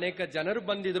ಅದ್ಭುತವಾಗಿತ್ತು, ಅನೇಕ ಜನರು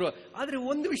ಬಂದಿದ್ರು, ಆದ್ರೆ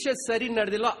ಒಂದು ವಿಷಯ ಸರಿ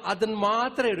ನಡೆದಿಲ್ಲ, ಅದನ್ನ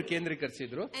ಮಾತ್ರ ಇವರು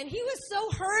ಕೇಂದ್ರೀಕರಿಸಿದ್ರು. And he was so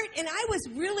hurt and I was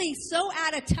really so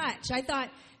out of touch. I thought,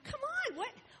 come on,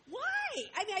 what? Why?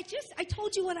 I mean, I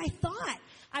told you what I thought.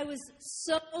 I was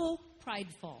so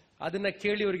prideful. ಅದನ್ನ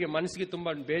ಕೇಳಿ ಇವರಿಗೆ ಮನಸ್ಸಿಗೆ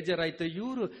ತುಂಬಾ ಬೇಜಾರಾಯ್ತು.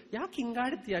 ಇವರು ಯಾಕೆ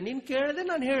ಹಿಂಗಾಡ್ತೀಯ, ನೀನ್ ಕೇಳದೆ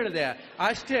ನಾನು ಹೇಳ್ದೆ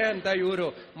ಅಷ್ಟೇ ಅಂತ ಇವರು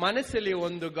ಮನಸ್ಸಲ್ಲಿ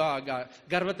ಒಂದು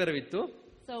ಗರ್ವತರವಿತ್ತು.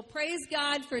 So praise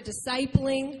God for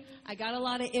discipling. I got a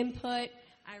lot of input.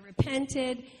 I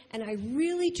repented and I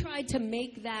really tried to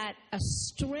make that a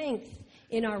strength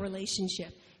in our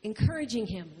relationship, encouraging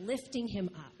him, lifting him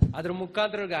up. ಅದರ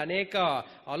ಮುಖಾಂತರ ಅನೇಕ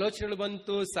ಆಲೋಚನೆಗಳು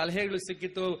ಬಂತು, ಸಲಹೆಗಳು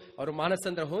ಸಿಕ್ಕಿತು, ಅವರು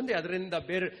ಮಾನಸಾಂತರ ಹೊಂದಿ ಅದರಿಂದ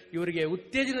ಬೇರೆ ಇವರಿಗೆ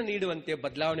ಉತ್ತೇಜನ ನೀಡುವಂತೆ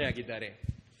ಬದಲಾವಣೆ ಆಗಿದ್ದಾರೆ.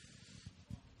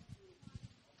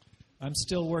 I'm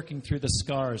still working through the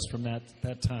scars from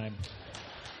that time.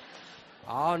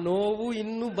 ಆ ನೋವು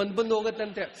ಇನ್ನೂ ಬಂದು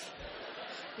ಹೋಗತ್ತಂತೆ.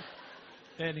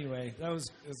 Anyway, that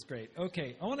was great. Okay,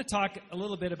 I want to talk a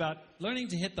little bit about learning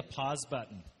to hit the pause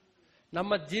button.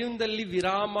 ನಮ್ಮ ಜೀವನದಲ್ಲಿ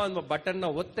ವಿರಾಮ ಅನ್ನೋ ಬಟನ್ ನ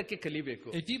ಒತ್ತಕ್ಕೆ ಕಲಿಬೇಕು.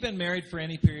 If you've been married for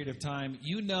any period of time,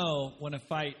 you know when a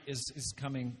fight is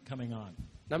coming on.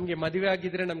 ನಮ್ಗೆ ಮದುವೆ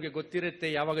ಆಗಿದ್ರೆ ನಮ್ಗೆ ಗೊತ್ತಿರುತ್ತೆ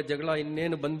ಯಾವಾಗ ಜಗಳ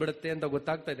ಇನ್ನೇನು ಬಂದ್ಬಿಡುತ್ತೆ ಅಂತ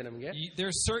ಗೊತ್ತಾಗ್ತಾ ಇದೆ ನಮ್ಗೆ. There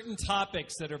are certain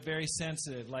topics that are very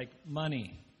sensitive, like money,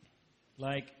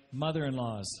 like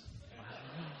mother-in-laws.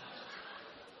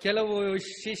 ಕೆಲವು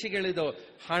ಶೀಶಿಗಳಿದು,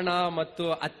 ಹಣ ಮತ್ತು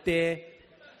ಅತ್ತೆ,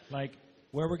 like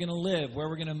where we're going to live, where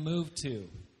we're going to move to.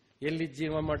 ಎಲ್ಲಿ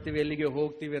ಜೀವ ಮಾಡ್ತೀವಿ, ಎಲ್ಲಿಗೆ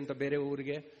ಹೋಗ್ತೀವಿ ಅಂತ ಬೇರೆ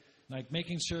ಊರಿಗೆ. Like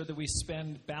making sure that we spend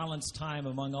balanced time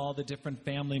among all the different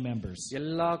family members.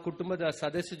 ಎಲ್ಲಾ ಕುಟುಂಬದ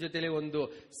ಸದಸ್ಯರ ಜೊತೆಲಿ ಒಂದು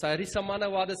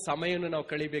ಸರಿಸಮಾನವಾದ ಸಮಯವನ್ನು ನಾವು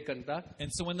ಕಳಿಬೇಕಂತ. And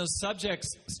so when those subjects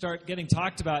start getting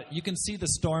talked about, you can see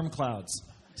the storm clouds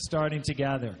starting to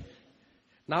gather.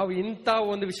 ನಾವು ಇಂಥ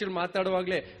ಒಂದು ವಿಷಯ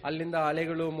ಮಾತಾಡುವಾಗಲೇ ಅಲ್ಲಿಂದ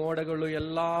ಅಲೆಗಳು ಮೋಡಗಳು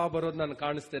ಎಲ್ಲಾ ಬರೋದು ನಾನು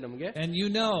ಕಾಣಿಸ್ತೇ ನಮ್ಗೆ. And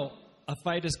a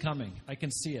fight is coming. I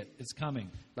can see it. It's coming.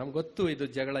 ನಮ್ಗೆ ಗೊತ್ತು ಇದು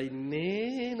ಜಗಳ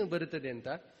ಇನ್ನೇನು ಬರುತ್ತದೆ ಅಂತ.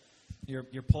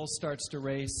 Your pulse starts to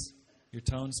race. Your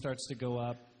tone starts to go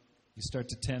up. You start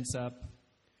to tense up.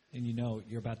 And you know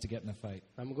you're about to get in a fight.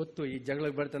 ನಮ್ಗೆ ಗೊತ್ತು ಈ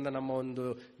ಜಗಳಕ್ಕೆ ಬರ್ತಂದ ನಮ್ಮ ಒಂದು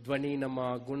ಧ್ವನಿ, ನಮ್ಮ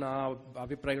ಗುಣ,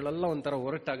 ಅಭಿಪ್ರಾಯಗಳೆಲ್ಲ ಒಂಥರ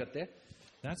ಹೊರಟಾಗತ್ತೆ.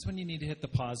 That's when you need to hit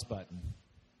the pause button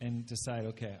and decide,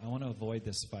 okay, I want to avoid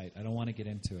this fight. I don't want to get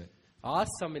into it. ಆ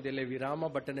ಸಮಯದಲ್ಲಿ ವಿರಾಮ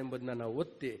ಬಟನ್ ಎಂಬುದನ್ನ ನಾವು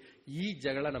ಒತ್ತಿ ಈ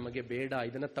ಜಗಳ ನಮಗೆ ಬೇಡ,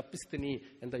 ಇದನ್ನ ತಪ್ಪಿಸ್ತೀನಿ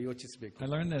ಅಂತ ಯೋಚಿಸಬೇಕು. I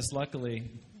learned this luckily,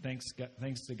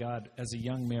 thanks to God, as a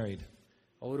young married.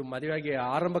 ಅವರು ಮದುವೆಗೆ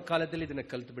ಆರಂಭ ಕಾಲದಲ್ಲಿ ಇದನ್ನ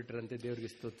ಕಲ್ತು ಬಿಟ್ರಂತೆ. ದೇವರಿಗೆ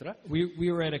ಸ್ತೋತ್ರ. We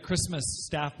were at a Christmas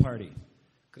staff party.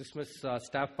 Christmas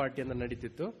staff party ಅಂತ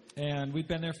ನಡೀತಿತ್ತು. And we'd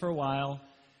been there for a while.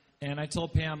 And I told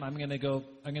Pam, I'm going to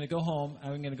go home.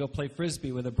 I'm going to go play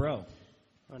frisbee with a bro.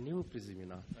 ನೀವು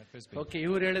ಫ್ರಿಸ್ಬಿನಾ? Frisbee. Okay,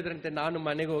 ಇವ್ರು ಹೇಳಿದ್ರಂತೆ ನಾನು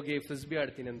ಮನೆಗೆ ಹೋಗಿ ಫ್ರಿಸ್ಬಿ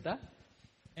ಆಡ್ತೀನಿ ಅಂತ.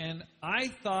 And I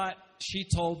thought she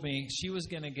told me she was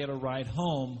going to get a ride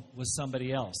home with somebody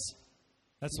else.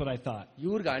 That's what I thought.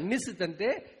 ಇವ್ರಿಗೆ ಅನ್ನಿಸುತ್ತಂತೆ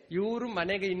ಇವರು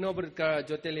ಮನೆಗೆ ಇನ್ನೊಬ್ಬರ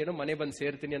ಜೊತೆಲಿ ಏನೋ ಮನೆ ಬಂದು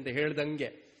ಸೇರ್ತೀನಿ ಅಂತ ಹೇಳ್ದಂಗೆ.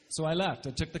 So I left.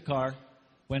 I took the car,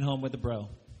 went home with the bro.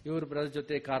 ಇವ್ರ ಬ್ರದರ್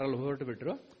ಜೊತೆ ಕಾರಲ್ಲಿ ಹೊರಟು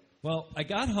ಬಿಟ್ರು. Well, I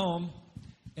got home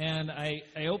and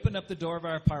I opened up the door of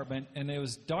our apartment and it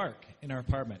was dark in our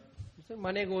apartment.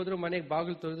 ಮನೆಗೆ ಹೋದ್ರು, ಮನೆಗೆ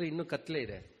ಬಾಗಿಲು ತೆಗೆದ್ರು, ಇನ್ನೂ ಕತ್ಲೆ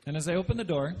ಇದೆ. And as I opened the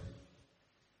door,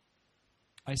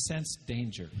 I sensed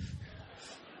danger.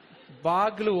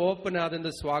 ಬಾಗಿಲು ಓಪನ್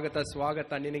ಆದಂದು ಸ್ವಾಗತ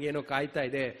ಸ್ವಾಗತ, ನಿನಗೇನೋ ಕಾಯ್ತಾ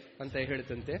ಇದೆ ಅಂತ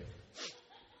ಹೇಳ್ತಂತೆ.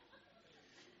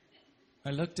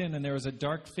 I looked in and there was a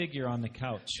dark figure on the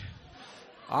couch.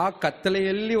 ಆ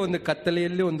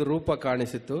ಕತ್ತಲೆಯಲ್ಲಿ ಒಂದು ರೂಪ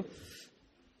ಕಾಣಿಸಿತು.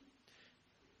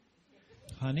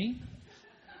 Honey?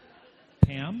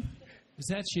 Pam? Is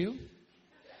that you?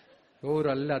 ಅವ್ರು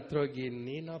ಅಲ್ಲಿ ಹತ್ರ ಹೋಗಿ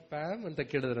ನೀನಾ ಪ್ಯಾಮ್ ಅಂತ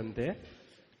ಕೇಳಿದ್ರಂತೆ.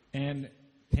 And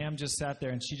Pam just sat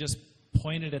there and she just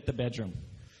pointed at the bedroom.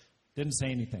 Didn't say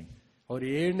anything. ಅವ್ರು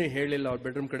ಏನು ಹೇಳಿಲ್ಲ, ಅವ್ರ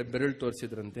ಬೆಡ್ರೂಮ್ ಕಡೆ ಬೆರಳು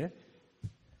ತೋರಿಸಿದ್ರಂತೆ.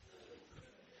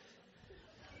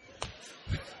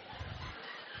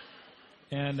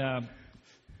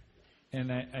 And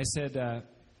I said,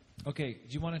 okay,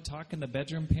 do you want to talk in the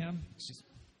bedroom, Pam?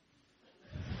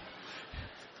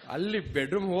 ಅಲ್ಲಿ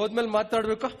ಬೆಡ್ರೂಮ್ ಹೋದ್ಮೇಲೆ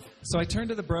ಮಾತಾಡ್ಬೇಕು. So I turned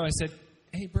to the bro. I said,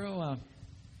 hey, bro,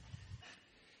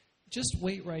 just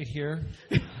wait right here.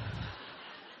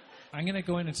 I'm going to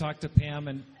go in and talk to Pam,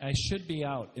 and I should be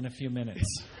out in a few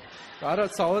minutes. ಯಾರೋ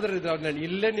ಸಹೋದರ ಇದ್ರು, ನಾನು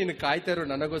ಇಲ್ಲೇ ನೀನು ಕಾಯ್ತಾ ಇರೋ,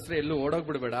 ನನಗೋಸ್ಕರ ಎಲ್ಲೂ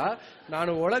ಓಡೋಗ್ಬಿಡ್ಬೇಡ,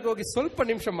 ನಾನು ಒಳಗೆ ಹೋಗಿ ಸ್ವಲ್ಪ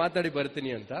ನಿಮಿಷ ಮಾತಾಡಿ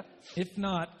ಬರ್ತೀನಿ ಅಂತ. If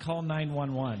not, call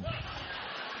 911.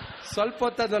 ಸ್ವಲ್ಪ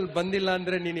ಹೊತ್ತಲ್ಲಿ ಬಂದಿಲ್ಲ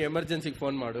ಅಂದ್ರೆ ನೀನು ಎಮರ್ಜೆನ್ಸಿಗೆ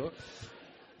ಫೋನ್ ಮಾಡು.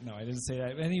 No, I didn't say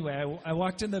that. Anyway, I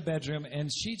walked in the bedroom, and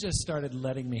she just started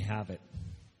letting me have it.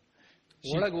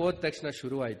 ಒಳಗೆ ಹೋದ ತಕ್ಷಣ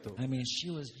ಶುರು ಆಯ್ತು. I mean, she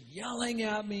was yelling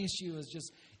at me. She was just,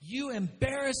 you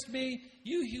embarrassed me.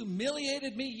 You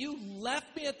humiliated me. You left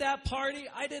me at that party.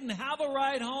 I didn't have a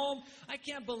ride home. I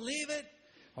can't believe it.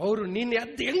 ಅವರು ನೀನ್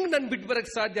ಅದ್ ಹೆಂಗ್ ನನ್ ಬಿಟ್ಟು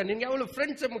ಬರಕ್ ಸಾಧ್ಯ, ನಿನ್ಗೆ ಅವಳು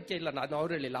ಫ್ರೆಂಡ್ಸ್ ಮುಖ್ಯ ಇಲ್ಲ. ನಾನು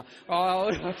ಅವ್ರು ಹೇಳಿಲ್ಲ,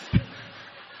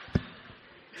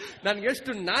 ನನ್ಗೆ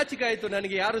ಎಷ್ಟು ನಾಚಿಕೆ ಆಯ್ತು,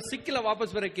 ನನಗೆ ಯಾರು ಸಿಕ್ಕಿಲ್ಲ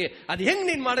ವಾಪಸ್ ಬರಕ್ಕೆ, ಅದ್ ಹೆಂಗ್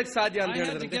ನೀನ್ ಮಾಡಕ್ ಸಾಧ್ಯ ಅಂತ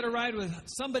ಹೇಳಿದ್ರೆ, get a ride with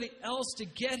somebody else to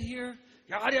get here.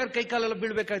 ಯಾರ್ಯಾರ ಕೈ ಕಾಲೆಲ್ಲ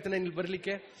ಬೀಳ್ಬೇಕಾಯ್ತು ನಾನು ಇಲ್ಲಿ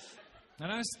ಬರ್ಲಿಕ್ಕೆ.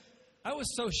 And I was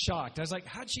so shocked. I was like,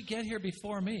 how'd she get here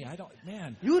before me?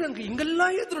 Man. ಇವ್ರಂಗೆ ಹಿಂಗೆಲ್ಲ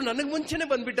ಇದ್ರು, ನನಗ್ ಮುಂಚೆನೆ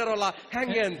ಬಂದ್ಬಿಟ್ಟಾರಲ್ಲ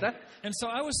ಹೆಂಗೆ ಅಂತ. And so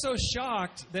I was so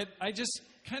shocked that I just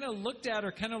kind of looked at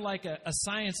her kind of like a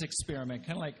science experiment,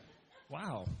 kind of like,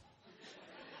 wow,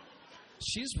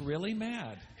 she's really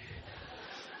mad.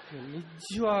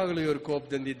 ನಿಜವಾಗ್ಲೂ ಇವ್ರು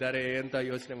ಕೋಪದಿಂದಿದ್ದಾರೆ ಅಂತ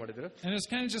ಯೋಚನೆ ಮಾಡಿದ್ರು. And it's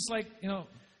kind of just like,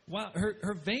 wow,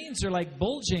 her veins are like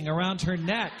bulging around her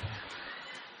neck.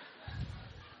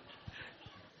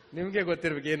 ನಿಮ್ಗೆ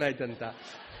ಗೊತ್ತಿರ್ಬೇಕು ಏನಾಯ್ತಂತ.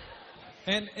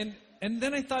 And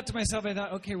then I thought to myself,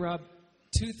 okay, Rob,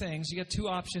 two things. You got two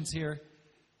options here.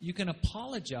 You can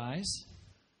apologize,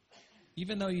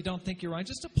 even though you don't think you're wrong.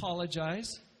 Just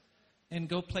apologize and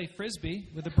go play frisbee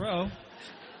with a bro.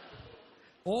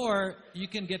 Or you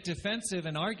can get defensive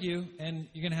and argue, and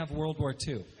you're going to have World War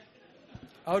II.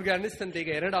 ಅವ್ರಿಗೆ ಅನ್ನಿಸ್ತಂತೆ ಈಗ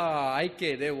ಎರಡು ಆಯ್ಕೆ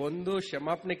ಇದೆ. ಒಂದು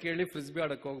ಕ್ಷಮಾಪಣೆ ಕೇಳಿ ಫ್ರಿಸ್ಬಿ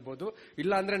ಆಡಕ್ ಹೋಗ್ಬೋದು,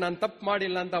 ಇಲ್ಲ ಅಂದ್ರೆ ನಾನು ತಪ್ಪು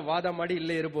ಮಾಡಿಲ್ಲ ಅಂತ ವಾದ ಮಾಡಿ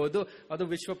ಇಲ್ಲೇ ಇರಬಹುದು. ಅದು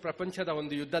ವಿಶ್ವ ಪ್ರಪಂಚದ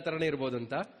ಒಂದು ಯುದ್ಧ ತರನೇ ಇರಬಹುದು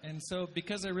ಅಂತ. And so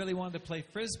because I really wanted to play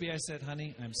frisbee, I said, honey,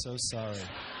 I'm so sorry.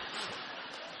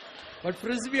 But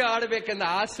ಫ್ರಿಸ್ಬಿ ಆಡ್ಬೇಕಂದ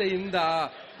ಆಸೆಯಿಂದ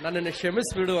ನನ್ನನ್ನು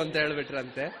ಕ್ಷಮಿಸ್ಬಿಡು ಅಂತ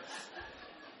ಹೇಳ್ಬಿಟ್ರಂತೆ.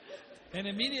 And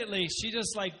immediately she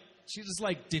just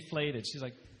like deflated. She's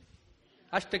like,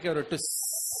 ಅಷ್ಟಕ್ಕೆ ಹೊರಟು,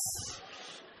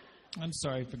 I'm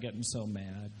sorry for getting so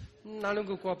mad.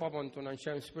 ನನಗೂ ಕೋಪ ಬಂತು, ನಾನು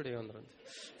ಕ್ಷಮಿಸ್ಬಿಡಿ ಅಂದ್ರಂತೆ.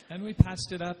 And we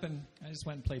patched it up, and I just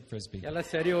went and played frisbee. ಎಲ್ಲ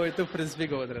ಸರಿ ಹೋಯ್ತು,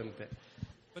 ಫ್ರಿಸ್ಬಿಗೆ ಹೋದ್ರಂತೆ.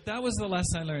 But that was the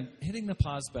lesson I learned: hitting the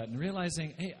pause button, realizing,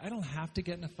 hey, I don't have to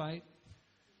get in a fight.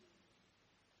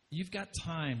 You've got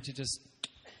time to just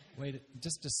wait,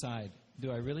 just decide: do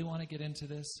I really want to get into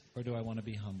this, or do I want to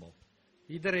be humble?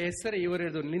 ಇದರ ಹೆಸರು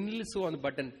ಇವರದು ನಿಲ್ಲಿಸುವ ಒಂದು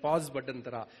button, pass button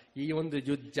ತರ. ಈ ಒಂದು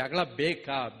ಜಗಳ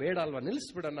ಬೇಕಾ ಬೇಡ ಅಲ್ವಾ,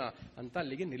 ನಿಲ್ಲಿಸ್ಬಿಡೋಣ ಅಂತ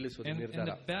ಅಲ್ಲಿಗೆ ನಿಲ್ಲಿಸೋದು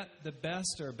ನಿರ್ಧಾರ. The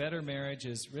best or better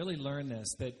marriages really learn this,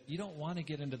 that you don't want to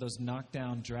get into those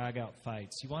knockdown, drag out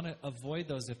fights. You want to avoid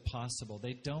those if possible.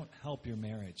 They don't help your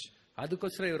marriage.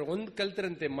 ಅದಕ್ಕೋಸ್ಕರ ಇವರು ಒಂದು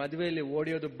ಕಲ್ತರಂತೆ, ಮದುವೆಯಲ್ಲಿ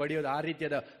ಓಡಿಯೋದು ಬಡಿಯೋದು ಆ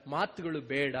ರೀತಿಯಾದ ಮಾತುಗಳು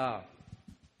ಬೇಡ.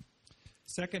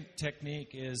 Second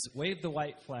technique is wave the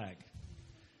white flag.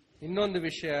 ಇನ್ನೊಂದು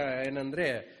ವಿಷಯ ಏನಂದ್ರೆ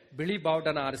ಬಿಳಿ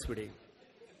ಬಾವುಟನ ಆರಿಸ್ಬಿಡಿ.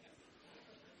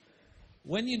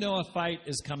 When you know a fight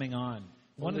is coming on,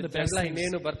 one of the best things,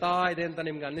 ಇನ್ನೇನು ಬರ್ತಾ ಇದೆ ಅಂತ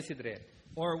ನಿಮ್ಗೆ ಅನ್ನಿಸಿದ್ರೆ,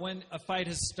 or when a fight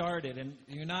has started and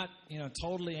you're not,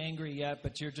 totally angry yet,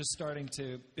 but you're just starting to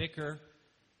bicker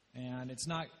and it's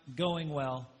not going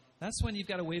well, that's when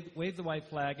you've got to wave the white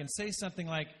flag and say something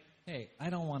like, hey, I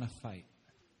don't want to fight.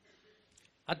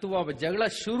 ಅಥವಾ ಜಗಳ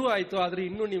ಶುರು ಆಯ್ತು ಆದ್ರೆ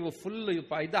ಇನ್ನು ನೀವು full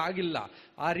ಇದಾಗಿಲ್ಲ,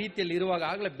 ಆ ರೀತಿಯಲ್ಲಿ ಇರುವಾಗ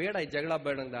ಆಗ್ಲೇ ಬೇಡ ಈ ಜಗಳ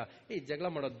ಬೇಡ, ಈ ಜಗಳ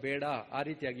ಮಾಡೋದು ಬೇಡ, ಆ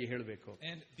ರೀತಿಯಾಗಿ ಹೇಳಬೇಕು.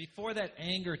 And before that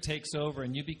anger takes over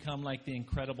and you become like the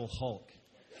Incredible Hulk.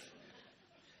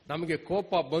 ನಮಗೆ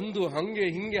ಕೋಪ ಬಂದು ಹಂಗೆ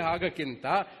ಹಿಂಗೆ ಆಗಕ್ಕಿಂತ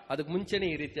ಅದಕ್ಕೆ ಮುಂಚೆನೆ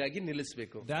ಈ ರೀತಿಯಾಗಿ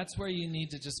ನಿಲ್ಲಿಸಬೇಕು. That's where you need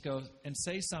to just go and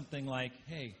say something like,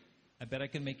 hey, I bet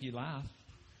I can make you laugh.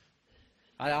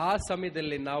 ಆ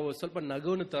ಸಮಯದಲ್ಲಿ ನಾವು ಸ್ವಲ್ಪ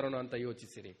ನಗುವನ್ನು ತರೋಣ ಅಂತ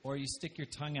ಯೋಚಿಸಿರಿ. Or you stick your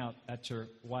tongue out at your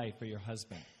wife or your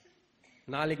husband.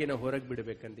 ನಾಲಿಗೆನ ಹೊರಗೆ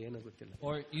ಬಿಡಬೇಕಂತ ಏನೋ ಗೊತ್ತಿಲ್ಲ.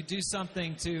 Or you do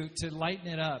something to lighten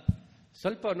it up.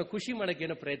 ಸ್ವಲ್ಪ ಅವ್ರನ್ನ ಖುಷಿ ಮಾಡಕ್ಕೆ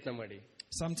ಏನೋ ಪ್ರಯತ್ನ ಮಾಡಿ.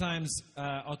 Sometimes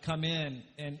I'll come in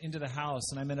and into the house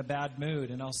and I'm in a bad mood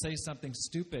and I'll say something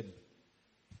stupid.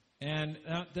 And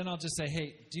then I'll just say, hey,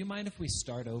 do you mind if we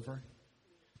start over?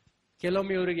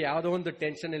 ಕೆಲವೊಮ್ಮೆ ಇವರಿಗೆ ಯಾವುದೋ ಒಂದು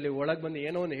tension ಇಲ್ಲಿ ಒಳಗ್ ಬಂದು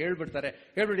ಏನೋ ಒಂದು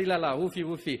ಹೇಳ್ಬಿಡಿಲ್ಲ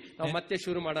ಊಫಿ ನಾವು ಮತ್ತೆ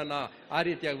ಶುರು ಮಾಡೋಣ, ಆ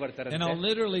ರೀತಿಯಾಗಿ ಬರ್ತಾರೆ. And I'll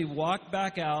literally walk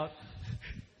back out,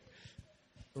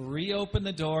 reopen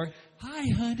the door. Hi,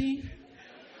 honey.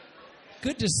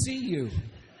 Good to see you.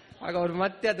 ಆಗ ಅವ್ರು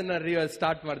ಮತ್ತೆ ಅದನ್ನ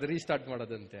restart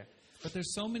ಮಾಡೋದಂತೆ. But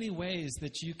there's so many ways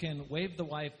that you can wave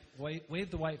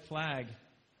the white flag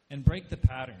and break the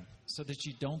pattern so that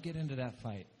you don't get into that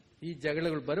fight. ಈ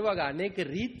ಜಗಳಗಳು ಬರುವಾಗ ಅನೇಕ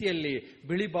ರೀತಿಯಲ್ಲಿ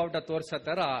ಬಿಳಿ ಬಾವುಟ ತೋರಿಸೋ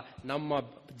ತರ ನಮ್ಮ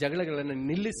ಜಗಳಗಳನ್ನು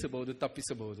ನಿಲ್ಲಿಸಬಹುದು,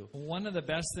 ತಪ್ಪಿಸಬಹುದು. One of the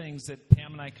best things that Pam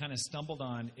and I kind of stumbled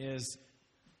on is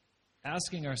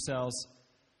asking ourselves,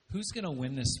 who's going to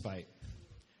win this fight?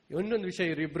 ಇನ್ನೊಂದು ವಿಷಯ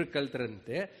ಇವರಿಬ್ರು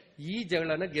ಕಲ್ತರಂತೆ, ಈ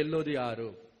ಜಗಳನ ಗೆಲ್ಲೋದು ಯಾರು?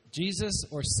 Jesus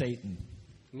or Satan?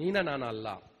 ನಾನ ಅಲ್ಲ,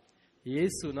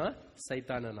 ಯೇಸುನ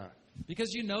ಸೈತಾನನ. Because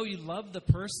you love the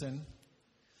person.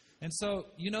 And so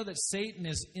you know that Satan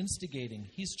is instigating.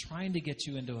 He's trying to get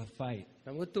you into a fight.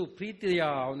 ನಮಗೊತ್ತು ಪ್ರೀತಿಯ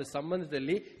ಒಂದು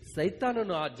ಸಂಬಂಧದಲ್ಲಿ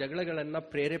ಸೈತಾನನು ಆ ಜಗಳಗಳನ್ನ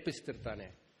ಪ್ರೇರೇಪಿಸ್ತಿರ್ತಾನೆ.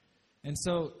 And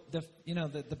so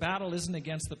the battle isn't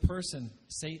against the person.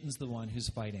 Satan's the one who's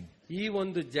fighting. ಈ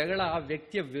ಒಂದು ಜಗಳ ಆ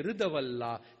ವ್ಯಕ್ತಿಯ ವಿರುದ್ಧವಲ್ಲ,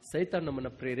 ಸೈತಾನ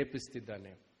ನಮ್ಮನ್ನ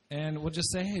ಪ್ರೇರೇಪಿಸ್ತಿದ್ದಾನೆ. And we'll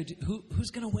just say, hey,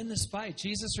 who's going to win this fight?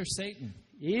 Jesus or Satan?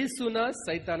 ಯೇಸುನ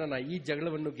ಸೈತಾನನ ಈ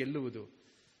ಜಗಳವನ್ನು ಗೆಲ್ಲುವುದು?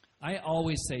 I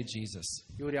always say Jesus.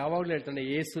 ಇವರು ಯಾವಾಗಲೂ ಹೇಳ್ತಾನೆ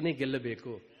ಯೇಸುನೇ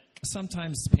ಗೆಲ್ಲಬೇಕು.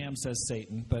 Sometimes Pam says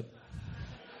Satan, but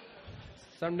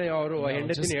someday ಅವರು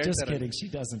ಹೆಂಡತಿನೇ ಹೇಳ್ತಾರೆ. Just kidding, she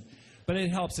doesn't. But it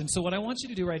helps. And so what I want you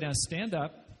to do right now is stand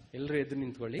up. ಎಲ್ಲರೂ ಎದ್ದು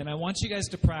ನಿಂತ್ಕೊಳ್ಳಿ. And I want you guys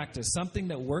to practice something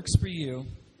that works for you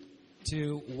to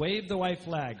wave the white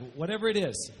flag, whatever it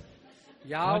is.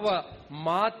 ಯಾವ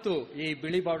ಮಾತು ಈ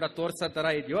ಬಿಳಿ ಬಾವುಟ ತೋರ್ಸೋ ತರ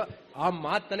ಇದೆಯೋ ಆ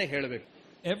ಮಾತನ್ನೇ ಹೇಳಬೇಕು.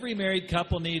 Every married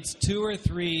couple needs 2 or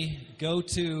 3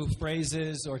 go-to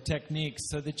phrases or techniques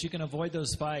so that you can avoid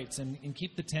those fights and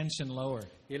keep the tension lower.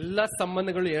 ಎಲ್ಲ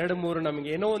ಸಂಬಂಧಗಳು 2-3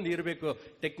 ನಮಗೆ ಏನೋ ಒಂದು ಇರಬೇಕು,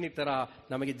 ಟೆಕ್ನಿಕ್ ತರ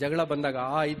ನಮಗೆ ಜಗಳ ಬಂದಾಗ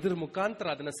ಆ ಇದ್ರ ಮುಖಾಂತರ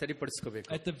ಅದನ್ನ ಸರಿಪಡಿಸ್ಕೋಬೇಕು.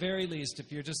 At the very least,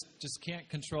 if you just can't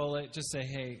control it, just say,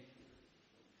 hey,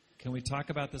 can we talk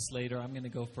about this later? I'm going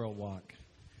to go for a walk.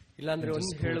 ಇಲ್ಲಾಂದ್ರೆ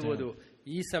ಒಂದು ಹೇಳ್ಬೋದು,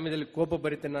 ಈ ಸಮಯದಲ್ಲಿ ಕೋಪ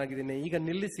ಭರಿತನಾಗಿದ್ದೀನಿ, ಈಗ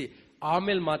ನಿಲ್ಲಿಸಿ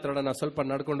ಆಮೇಲೆ ಮಾತಾಡೋಣ, ಸ್ವಲ್ಪ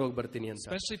ನಡ್ಕೊಂಡು ಹೋಗಿ ಬರ್ತೀನಿ ಅಂತ.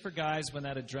 Especially for guys when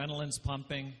that adrenaline's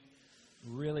pumping,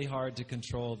 really hard to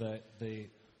control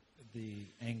the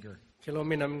anger.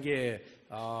 ಕೆಲವೊಮ್ಮೆ ನಮ್ಗೆ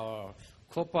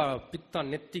ಕೋಪ ಪಿತ್ತ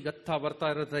ನೆತ್ತಿಗತ್ತ ಬರ್ತಾ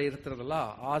ಇರ್ತದಲ್ಲ,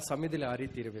 ಆ ಸಮಯದಲ್ಲಿ ಆ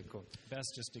ರೀತಿ ಇರಬೇಕು.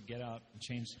 Best just to get out and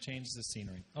change the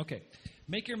scenery. Okay,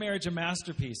 make your marriage a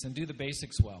masterpiece and do the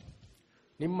basics well.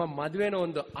 ನಿಮ್ಮ ಮದುವೆನ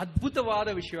ಒಂದು ಅದ್ಭುತವಾದ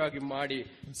ವಿಷಯವಾಗಿ ಮಾಡಿ.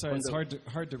 I'm sorry, it's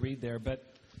hard to read there, but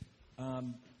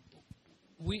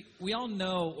we all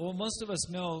know, well, most of us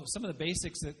know some of the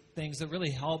basics things that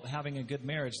really help having a good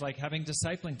marriage, like having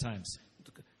discipling times.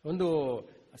 ಒಂದು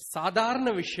ಸಾಧಾರಣ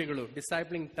ವಿಷಯಗಳು,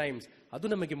 discipling times, ಅದು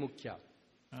ನಮಗೆ ಮುಖ್ಯ.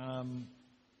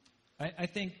 I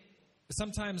think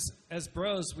sometimes as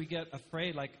bros we get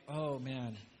afraid, like, oh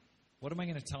man, what am I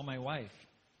going to tell my wife?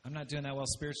 I'm not doing that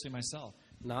well spiritually myself.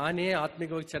 ನಾನೇ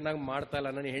ಆತ್ಮಿಕವಾಗಿ ಚೆನ್ನಾಗಿ ಮಾಡ್ತಾ ಇಲ್ಲ,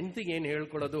 ನನ್ನ ಹೆಂಡತಿಗೆ ಏನು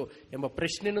ಹೇಳ್ಕೊಳ್ಳೋದು ಎಂಬ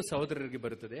ಪ್ರಶ್ನೆನೂ ಸಹೋದರರಿಗೆ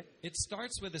ಬರುತ್ತದೆ. It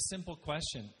starts with a simple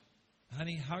question.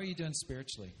 Honey, how are you doing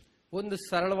spiritually? ಒಂದು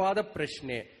ಸರಳವಾದ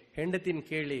ಪ್ರಶ್ನೆ, ಹೆಂಡತಿನ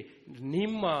ಕೇಳಿ,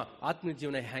 ನಿಮ್ಮ ಆತ್ಮಿಕ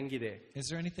ಜೀವನ ಹೆಂಗಿದೆ? Is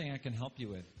there anything I can help you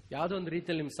with? ಯಾವುದೋ ಒಂದು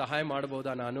ರೀತಿಯಲ್ಲಿ ನಿಮ್ಗೆ ಸಹಾಯ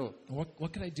ಮಾಡಬಹುದಾ ನಾನು? What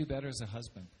could I do better as a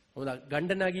husband? ಹೌದಾ,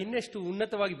 ಗಂಡನಾಗಿ ಇನ್ನೆಷ್ಟು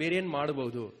ಉನ್ನತವಾಗಿ ಬೇರೆ ಏನ್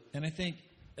ಮಾಡಬಹುದು? And I think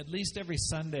at least every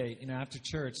Sunday, after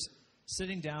church,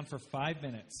 sitting down for 5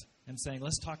 minutes and saying,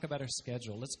 let's talk about our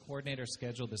schedule. Let's coordinate our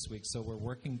schedule this week so we're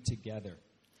working together.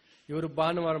 ಇವರು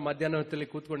ಭಾನುವಾರ ಮಧ್ಯಾಹ್ನ ಹೊತ್ತಲ್ಲಿ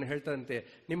ಕೂತ್ಕೊಂಡು ಹೇಳ್ತಾರಂತೆ,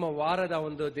 ನಿಮ್ಮ ವಾರದ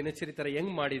ಒಂದು ದಿನಚರಿ ತರ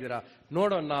ಹೆಂಗ್ ಮಾಡಿದಿರಾ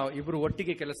ನೋಡೋಣ, ನಾವು ಇಬ್ರು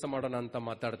ಒಟ್ಟಿಗೆ ಕೆಲಸ ಮಾಡೋಣ ಅಂತ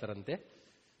ಮಾತಾಡ್ತಾರಂತೆ.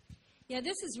 Yeah,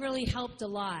 this has really helped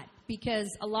a lot because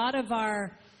a lot of our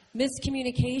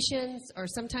miscommunications or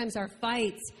sometimes our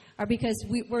fights are because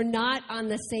we're not on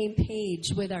the same page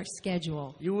with our schedule.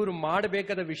 ಇವರು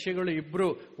ಮಾಡಬೇಕಾದ ವಿಷಯಗಳು ಇಬ್ರು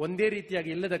ಒಂದೇ ರೀತಿಯಾಗಿ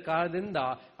ಇಲ್ಲದ ಕಾರಣದಿಂದ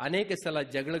ಅನೇಕ ಸಲ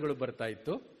ಜಗಳಗಳು ಬರ್ತಾ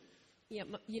ಇತ್ತು.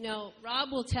 Yeah, Rob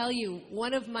will tell you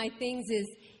one of my things is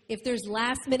if there's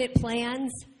last minute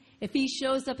plans if he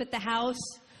shows up at the house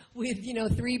with,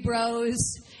 3 bros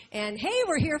and, hey,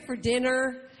 we're here for dinner,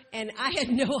 and I had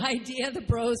no idea the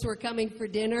bros were coming for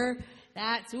dinner,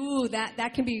 that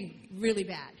can be really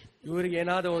bad. ಇವ್ರಿಗೆ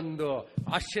ಏನಾದ ಒಂದು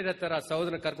ಆಶ್ಚರ್ಯ ತರ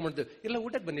ಸಹೋದರನ ಕರ್ಕೊಂಡ್ಬಂದು ಇಲ್ಲ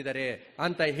ಊಟಕ್ಕೆ ಬಂದಿದ್ದಾರೆ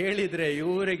ಅಂತ ಹೇಳಿದ್ರೆ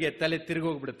ಇವರಿಗೆ ತಲೆ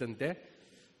ತಿರುಗೋಗ್ಬಿಡುತ್ತಂತೆ.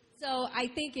 So I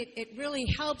think it really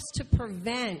helps to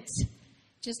prevent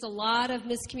just a lot of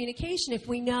miscommunication if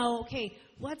we know, okay,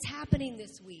 what's happening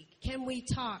this week? Can we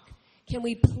talk? Can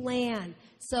we plan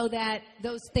so that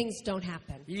those things don't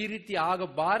happen? ಈ ರೀತಿ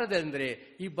ಆಗಬಾರದಂದ್ರೆ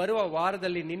ಈ ಬರುವ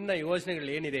ವಾರದಲ್ಲಿ ನಿನ್ನ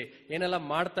ಯೋಜನೆಗಳು ಏನಿದೆ, ಏನೆಲ್ಲ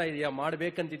ಮಾಡ್ತಾ ಇದೆಯಾ,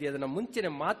 ಮಾಡ್ಬೇಕಂತಿದೆಯಾ, ಅದನ್ನ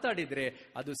ಮುಂಚೆನೆ ಮಾತಾಡಿದ್ರೆ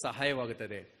ಅದು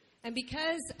ಸಹಾಯವಾಗುತ್ತದೆ. And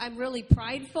because I'm really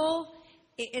prideful,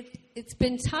 it's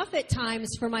been tough at times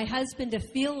for my husband to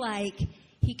feel like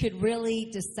he could really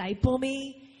disciple me.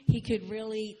 He could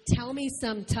really tell me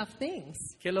some tough things.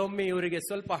 ಕೆಲವೊಮ್ಮೆ ಇವರಿಗೆ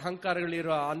ಸ್ವಲ್ಪ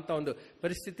ಅಹಂಕಾರಗಳಿರೋ ಅಂತ ಒಂದು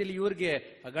ಪರಿಸ್ಥಿತಿಯಲ್ಲಿ ಇವರಿಗೆ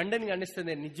ಗಂಡನಿಗೆ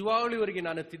ಅನಿಸ್ತದೆ ನಿಜವಾಗ್ಲೂ ಇವರಿಗೆ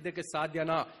ನಾನು ತಿದ್ದಕ್ಕೆ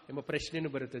ಸಾಧ್ಯನಾ ಎಂಬ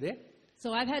ಪ್ರಶ್ನೆನೂ ಬರುತ್ತದೆ. So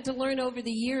I've had to learn over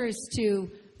the years to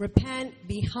repent,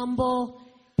 be humble,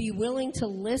 be willing to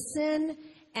listen,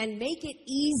 and make it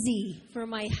easy for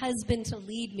my husband to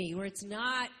lead me where it's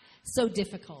not so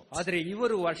difficult. ಆದರೆ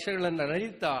ಇವರು ವರ್ಷಗಳನ್ನ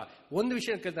ನಡೀತಾ ಒಂದು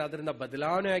ವಿಷಯ ಕಲಿತ ಅದರಿಂದ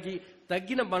ಬದಲಾವಣೆಯಾಗಿ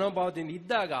ತಗ್ಗಿನ ಮನೋಭಾವದಿಂದ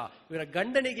ಇದ್ದಾಗ ಇವರ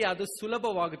ಗಂಡನಿಗೆ ಅದು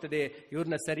ಸುಲಭವಾಗುತ್ತದೆ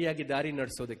ಇವ್ರನ್ನ ಸರಿಯಾಗಿ ದಾರಿ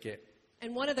ನಡೆಸೋದಕ್ಕೆ.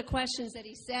 And one of the questions that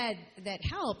he said that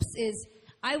helps is,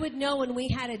 I would know when we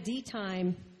had a D time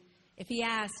if he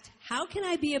asked, how can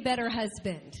I be a better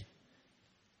husband?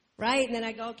 Right? And then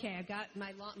I go, okay, I've got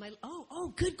my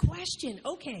good question.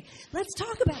 Okay, let's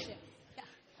talk about it.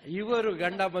 ಇವರು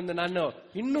ಗಂಡ ಬಂದು ನಾನು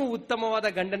ಇನ್ನೂ ಉತ್ತಮವಾದ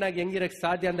ಗಂಡನಾಗಿ ಹೆಂಗಿರಕ್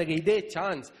ಸಾಧ್ಯ ಅಂದಾಗ ಇದೇ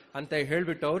chance ಅಂತ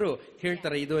ಹೇಳ್ಬಿಟ್ಟು ಅವರು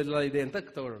ಹೇಳ್ತಾರೆ ಇದು ಎಲ್ಲ ಇದೆ ಅಂತ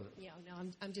ತಗೊಳ್ಳೋದು. No,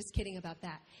 I'm just kidding about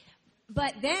that.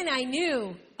 But then I knew,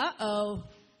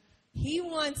 he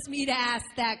wants me to ask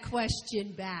that question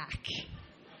back.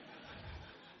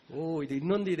 ಇದು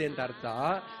ಇನ್ನೊಂದಿದೆ ಅಂತ ಅರ್ಥ.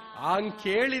 ಹಂಗ್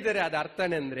ಕೇಳಿದರೆ ಅದ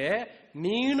ಅರ್ಥನೆಂದ್ರೆ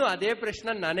ನೀನು ಅದೇ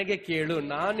ಪ್ರಶ್ನೆ ನನಗೆ ಕೇಳು,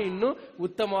 ನಾನು ಇನ್ನು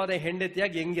ಉತ್ತಮವಾದ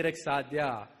ಹೆಂಡತಿಯಾಗಿ ಹೆಂಗಿರಕ್ ಸಾಧ್ಯ.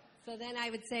 So then I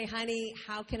would say, honey,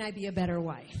 how can I be a better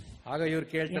wife? ಆಗ ಇವ್ರು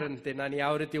ಕೇಳ್ತಾರಂತೆ ನಾನು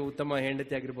ಯಾವ ರೀತಿ ಉತ್ತಮ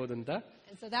ಹೆಂಡತಿ ಆಗಿರ್ಬೋದು ಅಂತ.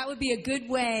 And so that would be a good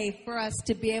way for us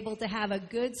to be able to have a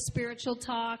good spiritual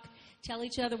talk, tell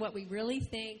each other what we really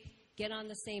think, get on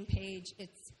the same page.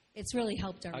 It's really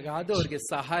helped our marriage. ಅದು ಅವರಿಗೆ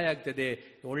ಸಹಾಯ ಆಗ್ತದೆ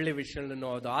ಒಳ್ಳೆ ವಿಷಯಗಳನ್ನು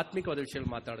ಅದು ಆತ್ಮಿಕವಾದ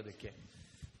ವಿಷಯಗಳು ಮಾತಾಡೋದಕ್ಕೆ.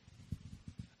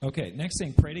 Okay, next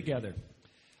thing, pray together.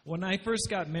 When I first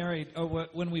got married,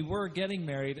 when we were getting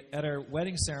married at our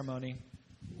wedding ceremony,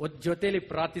 ಜೊತೆಲಿ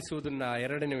ಪ್ರಾರ್ಥಿಸುವುದನ್ನ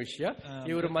ಎರಡನೇ ವಿಷಯ.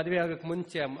 ಇವರು ಮದುವೆ ಆಗಕ್ಕೆ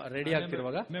ಮುಂಚೆ ready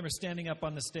ಆಗ್ತಿರುವಾಗ I remember standing up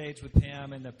on the stage with Pam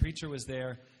and the preacher was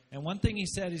there, and one thing he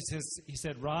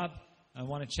said, Rob, I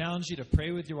want to challenge you to pray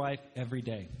with your wife every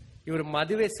day. ಇವರು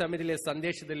ಮದುವೆ ಸಮಯದಲ್ಲಿ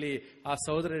ಸಂದೇಶದಲ್ಲಿ ಆ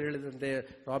ಸಹೋದರರು ಹೇಳಿದಂತೆ,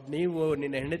 Raab ನೀವು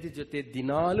ನಿನ್ನ ಹೆಂಡತಿ ಜೊತೆ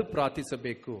ದಿನಾಲು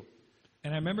ಪ್ರಾರ್ಥಿಸಬೇಕು.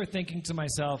 And I remember thinking to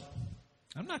myself,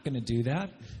 I'm not going to do that.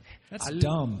 That's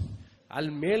dumb.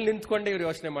 ಅಲ್ಲಿ ಮೇಲ್ ನಿಂತ್ಕೊಂಡೆ ಇವರು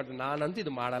ಯೋಚನೆ ಮಾಡ್ತಾರೆ, ನಾನಂತೂ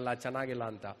ಇದು ಮಾಡಲ್ಲ, ಚೆನ್ನಾಗಿಲ್ಲ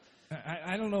ಅಂತ.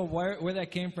 I don't know where that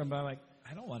came from, but I'm like,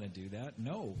 I don't want to do that.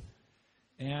 No.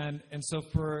 And so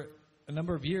for a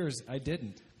number of years, I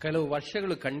didn't. ಕೆಲವು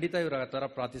ವರ್ಷಗಳು ಖಂಡಿತ ಇವರು ಆ ತರ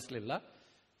ಪ್ರಾರ್ಥಿಸಲಿಲ್ಲ.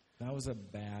 That was a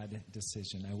bad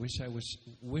decision. I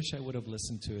wish I would have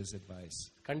listened to his advice.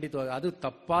 ಖಂಡಿತವಾಗಿ ಅದು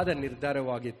ತಪ್ಪಾದ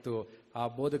ನಿರ್ಧಾರವಾಗಿತ್ತು. ಆ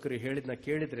ಬೋಧಕರು ಹೇಳಿದ್ನ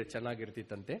ಕೇಳಿದ್ರೆ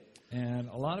ಚೆನ್ನಾಗಿರ್ತಿತ್ತಂತೆ. And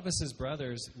a lot of us as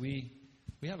brothers, we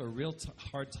have a real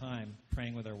hard time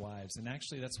praying with our wives. And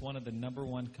actually, that's one of the number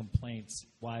one complaints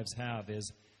wives have is,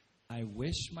 I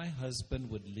wish my husband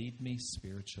would lead me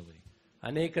spiritually.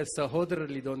 ಅನೇಕ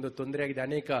ಸಹೋದರರಲ್ಲಿ ಇದೊಂದು ತೊಂದರೆ ಆಗಿದೆ.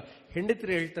 ಅನೇಕ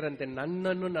ಹೆಂಡತಿರು ಹೇಳ್ತಾರಂತೆ,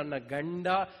 ನನ್ನನ್ನು ನನ್ನ ಗಂಡ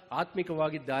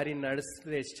ಆತ್ಮಿಕವಾಗಿ ದಾರಿ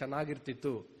ನಡೆಸಿದ್ರೆ ಎಷ್ಟು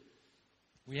ಚೆನ್ನಾಗಿರ್ತಿತ್ತು.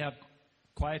 We have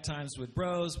quiet times with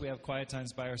bros, we have quiet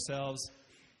times by ourselves,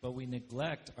 but we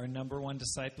neglect our number one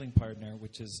discipling partner,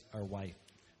 which is our wife.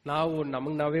 ನಾವು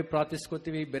ನಮಗ್ ನಾವೇ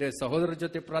ಪ್ರಾರ್ಥಿಸ್ಕೋತೀವಿ, ಬೇರೆ ಸಹೋದರರ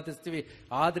ಜೊತೆ ಪ್ರಾರ್ಥಿಸ್ತೀವಿ,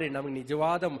 ಆದ್ರೆ ನಮಗೆ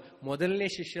ನಿಜವಾದ ಮೊದಲನೇ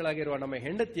ಶಿಷ್ಯಳಾಗಿರುವ ನಮ್ಮ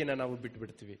ಹೆಂಡತಿಯನ್ನ ನಾವು ಬಿಟ್ಟು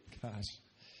ಬಿಡ್ತೀವಿ. Gosh.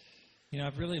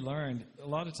 I've really learned a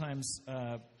lot of times,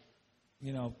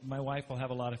 my wife will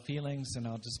have a lot of feelings and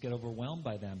I'll just get overwhelmed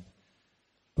by them.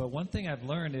 But one thing I've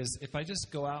learned is if I just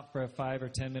go out for a 5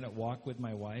 or 10 minute walk with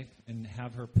my wife and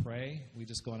have her pray, we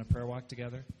just go on a prayer walk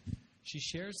together, she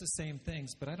shares the same things,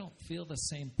 but I don't feel the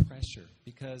same pressure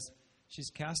because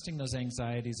she's casting those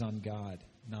anxieties on God,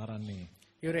 not on me.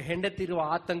 ಇವರ ಹೆಂಡತಿರುವ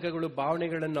ಆತಂಕಗಳು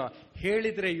ಭಾವನೆಗಳನ್ನ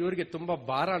ಹೇಳಿದ್ರೆ ಇವರಿಗೆ ತುಂಬಾ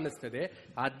ಭಾರ ಅನ್ನಿಸ್ತದೆ.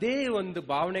 ಅದೇ ಒಂದು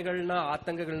ಭಾವನೆಗಳನ್ನ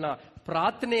ಆತಂಕಗಳನ್ನ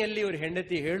ಪ್ರಾರ್ಥನೆಯಲ್ಲಿ ಇವ್ರ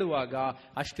ಹೆಂಡತಿ ಹೇಳುವಾಗ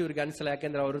ಅಷ್ಟು ಇವ್ರಿಗೆ ಅನ್ಸಲ್ಲ,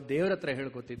 ಯಾಕೆಂದ್ರೆ ಅವರು ದೇವರ ಹತ್ರ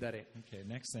ಹೇಳ್ಕೊತಿದ್ದಾರೆ. Okay,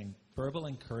 next thing, verbal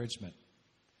encouragement.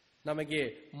 ನಮಗೆ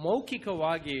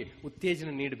ಮೌಖಿಕವಾಗಿ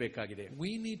ಉತ್ತೇಜನ ನೀಡಬೇಕಾಗಿದೆ.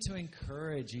 We need to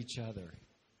encourage each other.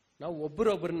 ನಾವು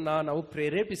ಒಬ್ಬರೊಬ್ಬರನ್ನ ನಾವು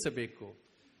ಪ್ರೇರೇಪಿಸಬೇಕು.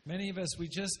 Many of us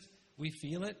we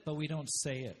feel it but we don't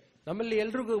say it. ನಮ್ಮಲ್ಲಿ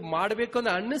ಎಲ್ರಿಗೂ ಮಾಡಬೇಕು ಅಂತ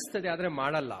ಅನ್ನಿಸ್ತದೆ, ಆದ್ರೆ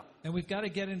ಮಾಡಲ್ಲ. And we've got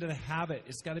to get into the habit.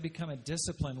 It's got to become a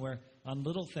discipline where on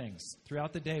little things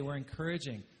throughout the day we're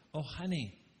encouraging, oh honey,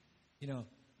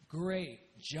 great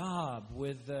job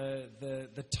with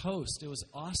the toast. It was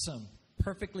awesome,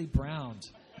 perfectly browned.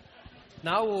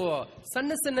 ನಾವು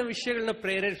ಸಣ್ಣ ಸಣ್ಣ ವಿಷಯಗಳನ್ನ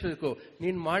ಪ್ರೇರೇಪಿಸಬೇಕು.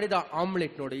 ನೀನ್ ಮಾಡಿದ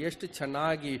omelette ನೋಡಿ ಎಷ್ಟು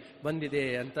ಚೆನ್ನಾಗಿ ಬಂದಿದೆ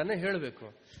ಅಂತಾನೆ ಹೇಳಬೇಕು.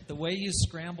 The way you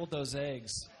scrambled those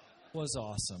eggs was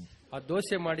awesome. ಆ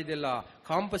dosa ಮಾಡಿದೆಲ್ಲ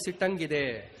campus ಇಟ್ಟಂಗಿದೆ.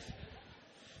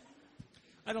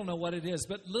 I don't know what it is,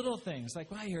 but little things like,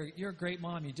 wow, you're a great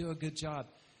mom, you do a good job,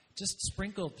 just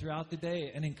sprinkled throughout the day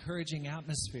an encouraging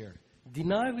atmosphere.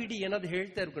 ದಿನಾವಿಡೀ ಏನಾದ್ರು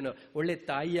ಹೇಳ್ತಾ ಇರ್ಕೊಂಡು ಒಳ್ಳೆ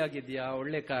ತಾಯಿ ಆಗಿದ್ಯಾ,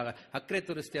 ಒಳ್ಳೆ ಅಕ್ರೆ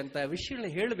ತೋರಿಸ್ತೀಯ ಅಂತ ವಿಷಯಗಳನ್ನ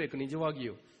ಹೇಳಬೇಕು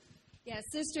ನಿಜವಾಗಿಯೂ. Yeah,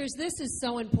 sisters, this is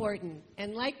so important. And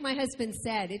like my husband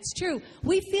said, it's true.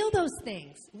 We feel those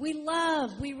things. We love,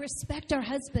 we respect our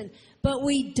husband, but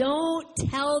we don't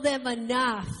tell them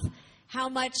enough how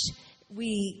much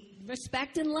we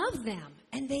respect and love them.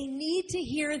 And they need to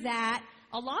hear that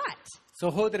a lot.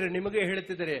 ಸಹೋದರರು ನಿಮಗೆ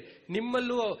ಹೇಳ್ತಿದ್ದಾರೆ,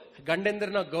 ನಿಮ್ಮಲ್ಲೂ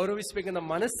ಗಂಡಂದ್ರನ್ನ ಗೌರವಿಸಬೇಕನ್ನ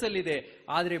ಮನಸ್ಸಲ್ಲಿದೆ,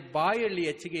 ಆದ್ರೆ ಬಾಯಲ್ಲಿ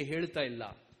ಹೆಚ್ಚಿಗೆ ಹೇಳ್ತಾ ಇಲ್ಲ.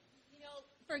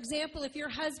 For example, if your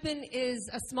husband is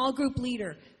a small group leader,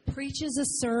 preaches a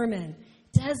sermon,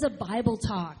 does a Bible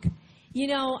talk.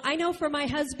 I know for my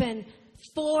husband,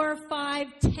 4, 5,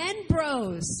 10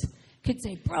 bros could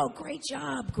say, bro, great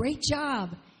job.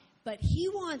 But he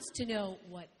wants to know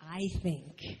what I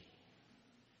think.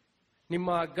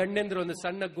 ನಿಮ್ಮ ಗಂಡಂದ್ರು ಒಂದು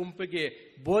ಸಣ್ಣ ಗುಂಪಿಗೆ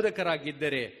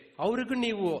ಬೋಧಕರಾಗಿದ್ದರೆ ಅವ್ರಿಗೂ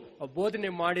ನೀವು ಬೋಧನೆ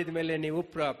ಮಾಡಿದ ಮೇಲೆ ನೀವು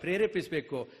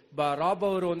ಪ್ರೇರೇಪಿಸಬೇಕು. ರಾಬ್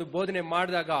ಅವರು ಒಂದು ಬೋಧನೆ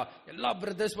ಮಾಡಿದಾಗ ಎಲ್ಲಾ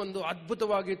ಬ್ರದರ್ಸ್ ಒಂದು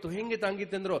ಅದ್ಭುತವಾಗಿತ್ತು, ಹೆಂಗೆ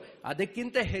ತಂಗಿತ್ತಂದ್ರು,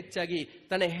 ಅದಕ್ಕಿಂತ ಹೆಚ್ಚಾಗಿ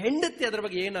ತನ್ನ ಹೆಂಡತಿ ಅದ್ರ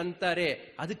ಬಗ್ಗೆ ಏನಂತಾರೆ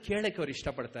ಅದು ಕೇಳಕ್ಕೆ ಅವ್ರು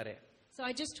ಇಷ್ಟಪಡ್ತಾರೆ. So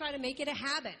I just try to make it a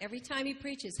habit. Every time he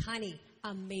preaches, honey,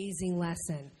 amazing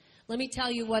lesson. Let me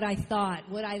tell you what I thought,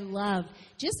 what I loved,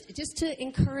 just to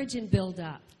encourage and build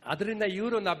up. ಅದರಿಂದ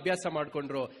ಇವರು ಒಂದು ಅಭ್ಯಾಸ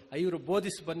ಮಾಡಿಕೊಂಡ್ರು, ಇವರು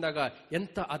ಬೋಧಿಸಿ ಬಂದಾಗ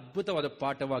ಎಂತ ಅದ್ಭುತವಾದ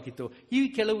ಪಾಠವಾಗಿತ್ತು, ಈ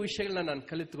ಕೆಲವು ವಿಷಯಗಳನ್ನ ನಾನು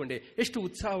ಕಲಿತುಕೊಂಡೆ, ಎಷ್ಟು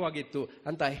ಉತ್ಸಾಹವಾಗಿತ್ತು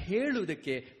ಅಂತ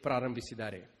ಹೇಳುವುದಕ್ಕೆ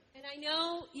ಪ್ರಾರಂಭಿಸಿದ್ದಾರೆ. And I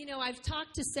know, I've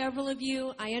talked to several of you.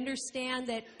 I understand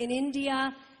that in India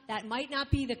that might not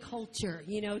be the culture,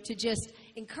 to just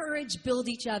encourage, build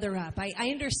each other up. I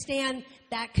understand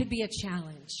that could be a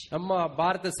challenge. ನಮ್ಮ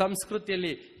ಭಾರತ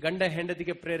ಸಂಸ್ಕೃತಿಯಲ್ಲಿ ಗಂಡ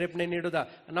ಹೆಂಡತಿಗೆ ಪ್ರೇರೇಪಣೆ ನೀಡುವುದು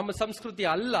ನಮ್ಮ ಸಂಸ್ಕೃತಿ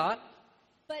ಅಲ್ಲ.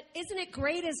 But isn't it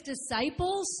great as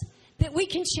disciples that we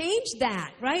can change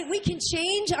that, right? We can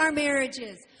change our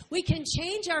marriages. We can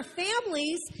change our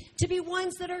families to be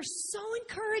ones that are so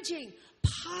encouraging,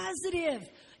 positive,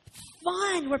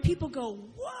 fun, where people go,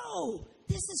 whoa,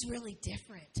 this is really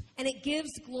different. And it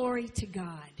gives glory to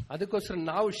God. ಅದಕ್ಕೋಸ್ಕರ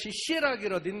ನಾವು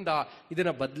ಶಿಷ್ಯರಾಗಿರೋದ್ರಿಂದ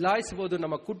ಇದನ್ನ ಬದಲಾಯಿಸಬಹುದು.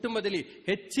 ನಮ್ಮ ಕುಟುಂಬದಲ್ಲಿ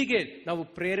ಹೆಚ್ಚಿಗೆ ನಾವು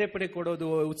ಪ್ರೇರೇಪಣೆ ಕೊಡೋದು,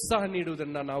 ಉತ್ಸಾಹ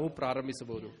ನೀಡುವುದನ್ನ ನಾವು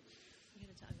ಪ್ರಾರಂಭಿಸಬಹುದು.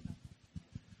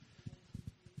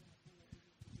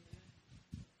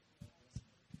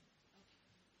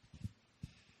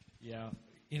 Yeah.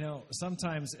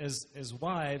 Sometimes as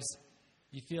wives,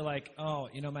 you feel like,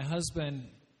 my husband,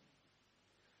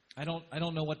 I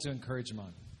don't know what to encourage him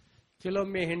on.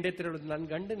 ಕೆಲವೊಮ್ಮೆ ಹೆಂಡತಿರು ನನ್ನ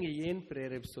ಗಂಡನಿಗೆ ಏನ್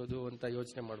ಪ್ರೇರೇಪಿಸೋದು ಅಂತ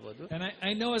ಯೋಚನೆ ಮಾಡಬಹುದು. And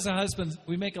I know as a husband,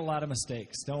 we make a lot of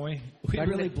mistakes, don't we? We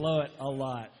really blow it a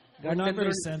lot. We're not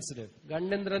very sensitive.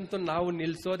 ಗಂಡಂದ್ರಂತೂ ನಾವು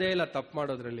ನಿಲ್ಸೋದೇ ಇಲ್ಲ ತಪ್ಪು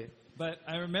ಮಾಡೋದ್ರಲ್ಲಿ. But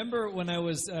I remember when I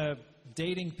was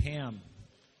dating Pam,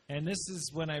 and this is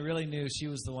when I really knew she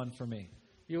was the one for me.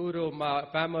 ಇವರು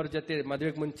Pam ಅವ್ರ ಜೊತೆ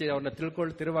ಮದುವೆಗೆ ಮುಂಚೆ ಅವ್ರನ್ನ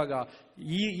ತಿಳ್ಕೊಳ್ತಿರುವಾಗ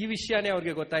ಈ ವಿಷಯನೇ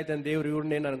ಅವ್ರಿಗೆ ಗೊತ್ತಾಯ್ತು, ದೇವ್ರು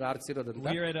ಇವ್ರನ್ನೇ ನನಗೆ ಆರಿಸಿರೋದಂತ.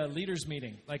 We were at a leaders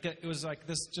meeting. It was like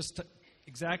this, just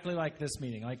exactly like this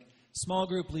meeting, like small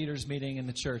group leaders meeting in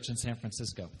the church in San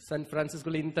Francisco. San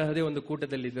Francisco ಇಂತಹದೇ ಒಂದು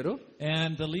ಕೂಟದಲ್ಲಿದ್ದರು.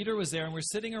 And the leader was there, and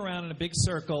we're sitting around in a big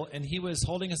circle, and he was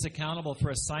holding us accountable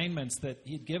for assignments that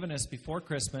he'd given us before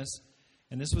Christmas.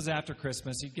 And this was after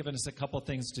Christmas. He'd given us a couple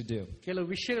things to do. ಕೆಲವು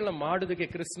ವಿಷಯಗಳನ್ನ ಮಾಡೋದಕ್ಕೆ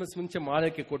Christmas ಮುಂಚೆ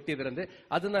ಮಾಡೋಕ್ಕೆ ಕೊಟ್ಟಿದ್ರಂತೆ,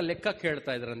 ಅದನ್ನ ಲೆಕ್ಕ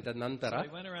ಕೇಳ್ತಾ ಇದ್ರಂತೆ. ನಂತರ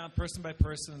they went around person by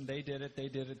person, and they did it.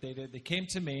 They came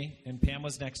to me, and Pam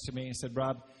was next to me, and said,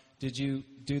 Rob, did you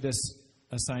do this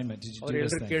assignment? Did you do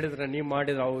this thing? ಕೇಳಿದ್ರ ನೀವು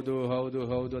ಮಾಡಿದ್ರೆ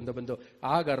ಹೌದು ಅಂತ ಬಂದು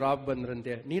ಆಗ Raab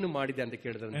ಬಂದ್ರಂತೆ, ನೀನು ಮಾಡಿದೆ ಅಂತ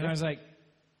ಕೇಳಿದ್ರಂತೆ. And I was like,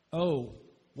 oh,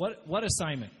 what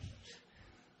assignment?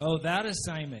 Oh, that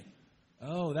assignment.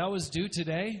 Oh, that was due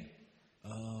today?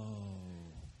 Oh.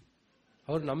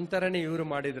 ಅವ್ರು ನಮ್ ತರನೇ ಇವ್ರು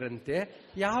ಮಾಡಿದ್ರಂತೆ.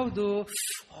 ಯಾವುದು?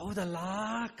 ಹೌದಲ್ಲ,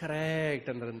 ಕರೆಕ್ಟ್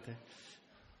ಅಂದ್ರಂತೆ.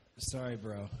 Sorry,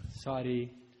 bro. Sorry.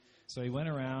 So he went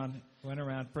around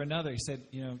for another. He said,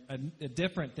 a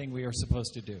different thing we were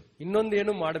supposed to do.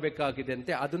 ಇನ್ನೊಂದೇನು ಮಾಡಬೇಕಾಗಿದೆ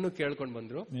ಅಂತೆ, ಅದನ್ನು ಕೇಳ್ಕೊಂಡು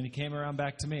ಬಂದ್ರು. And he came around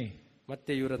back to me.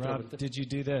 ಮತ್ತೆ ಇವ್ರ ಹತ್ರ ಬಂತು, did you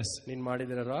do this? ನೀನ್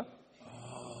ಮಾಡಿದಿರ?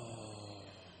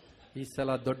 ಈ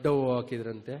ಸಲ ದೊಡ್ಡ ಹೂ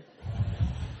ಹಾಕಿದ್ರಂತೆ.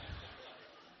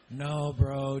 No,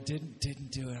 bro,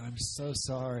 didn't do it. I'm so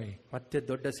sorry. ಮತ್ತೆ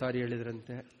ದೊಡ್ಡ ಸಾರಿ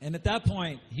ಹೇಳಿದ್ರಂತೆ. And at that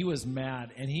point, he was mad,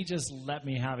 and he just let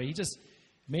me have it. He just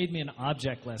made me an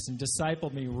object lesson,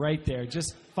 discipled me right there,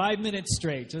 just 5 minutes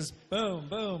straight, just boom,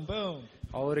 boom, boom.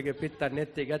 ಅವರಿಗೆ ಪಿತ್ತ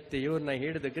ನೆತ್ತಿ ಗತ್ತಿ ಇವ್ರನ್ನ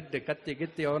ಹಿಡಿದು ಗಿಡ್ಡೆ ಕತ್ತಿ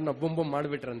ಗಿತ್ತಿ ಅವ್ರನ್ನ ಬುಂಬು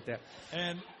ಮಾಡ್ಬಿಟ್ರಂತೆ.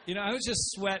 And I was just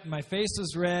sweating. My face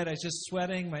was red. I was just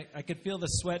sweating. I could feel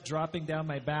the sweat dropping down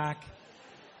my back,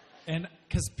 and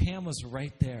because Pam was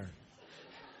right there,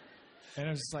 and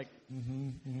I was just like,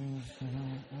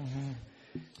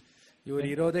 ಇವ್ರು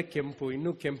ಇರೋದೇ ಕೆಂಪು,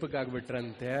 ಇನ್ನೂ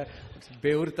ಕೆಂಪಗಾಗ್ಬಿಟ್ರಂತೆ,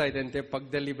 ಬೆವರ್ತಾ ಇದಂತೆ,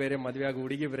 ಪಕ್ಕದಲ್ಲಿ ಬೇರೆ ಮದುವೆ ಆಗಿ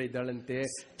ಹುಡುಗಿ ಬೇರೆ ಇದ್ದಾಳಂತೆ,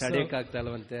 ತಡೆಯಕ್ಕಾಗ್ತಾ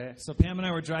ಇಲ್ವಂತೆ. So Pam and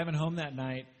I were driving home that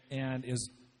night, and it was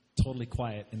totally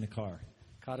quiet in the car.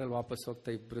 ಕಾರಲ್ಲಿ ವಾಪಸ್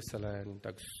ಹೋಗ್ತಾ ಇಬ್ರು ಸಲ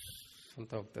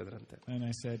ಅಂತ ಹೋಗ್ತಾ ಇದ್ರಂತೆ. And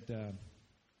I said,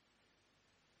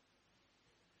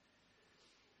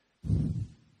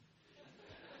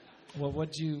 well,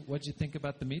 what'd you think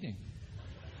about the meeting?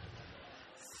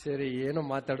 ಸರಿ, ಏನೋ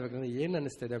ಮಾತಾಡ್ಬೇಕಂದ್ರೆ ಏನ್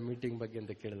ಅನಿಸ್ತಾ ಇದೆ ಮೀಟಿಂಗ್ ಬಗ್ಗೆ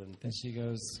ಅಂತ ಕೇಳಿದಂತೆ. And she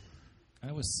goes,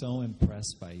 I was so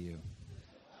impressed by you.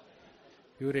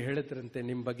 ಇವರು ಹೇಳಿದ್ರಂತೆ,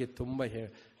 ನಿಮ್ ಬಗ್ಗೆ ತುಂಬಾ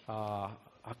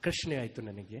ಆಕರ್ಷಣೆ ಆಯ್ತು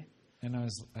ನನಗೆ. And I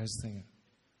was thinking,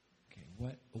 okay,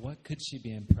 what could she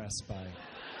be impressed by?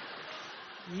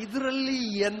 ಇದರಲ್ಲಿ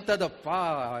ಎಂತದಪ್ಪ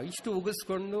ಇಷ್ಟು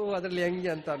ಉಗಿಸ್ಕೊಂಡು ಅದ್ರಲ್ಲಿ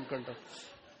ಹೆಂಗೆ ಅಂತ ಅನ್ಕೊಂಡು.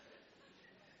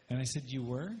 And I said, you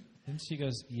were? And she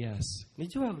goes, yes.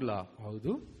 ನಿಜವಾಗ್ಲಾ?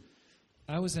 ಹೌದು.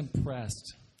 I was impressed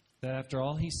that after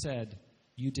all he said,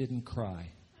 you didn't cry.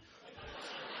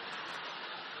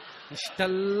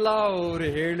 ಇಷ್ಟೆಲ್ಲ ಅವ್ರು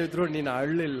ಹೇಳಿದ್ರು ನೀನು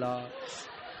ಅಳ್ಳಿಲ್ಲ.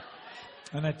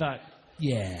 And I thought,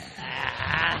 yeah.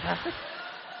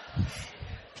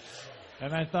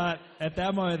 And I thought at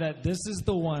that moment that this is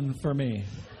the one for me.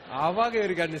 ಆವಾಗ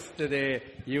ಇವ್ರಿಗೆ ಅನಿಸ್ತದೆ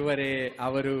ಇವರೇ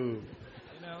ಅವರು.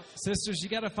 Sisters, you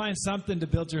got to find something to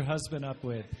build your husband up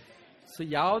with. So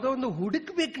ಯಾವ್ದೋ ಒಂದು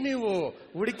ಹುಡುಕ್ಬೇಕು, ನೀವು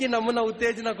ಹುಡುಕಿ ನಮ್ಮನ್ನ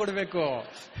ಉತ್ತೇಜನ ಕೊಡ್ಬೇಕು.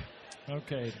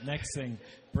 Okay, next thing,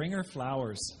 bring her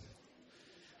flowers.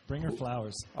 Bring her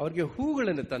flowers. ಅವ್ರಿಗೆ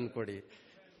ಹೂಗಳನ್ನು ತಂದ್ಕೊಡಿ.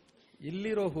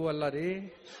 ಇಲ್ಲಿರೋ ಹೂ ಅಲ್ಲ ರೀ.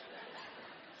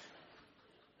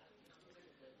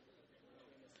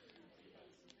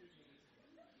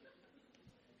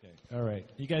 Okay, all right.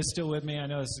 You guys still with me? I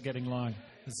know this is getting long.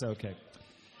 It's okay.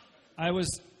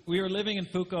 We were living in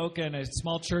Fukuoka in a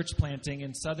small church planting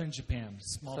in southern Japan,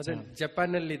 small town.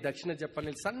 ಜಪಾನ್ನಲ್ಲಿ, ದಕ್ಷಿಣ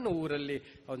ಜಪಾನ್ನಲ್ಲಿ ಸಣ್ಣ ಊರಲ್ಲಿ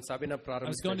ಒಂದು ಸಭೆನ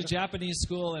ಪ್ರಾರಂಭಿಸಿದ್ರು. I was going to Japanese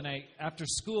school, and after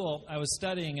school I was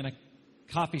studying in a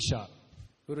coffee shop.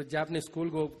 ಇವರು Japanese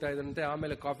ಸ್ಕೂಲ್ಗೆ ಹೋಗ್ತಾ ಇದ್ರಂತೆ,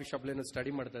 ಆಮೇಲೆ ಕಾಫಿ ಶಾಪ್ ಅಲ್ಲಿ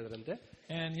ಸ್ಟಡಿ ಮಾಡ್ತಾ ಇದ್ರಂತೆ.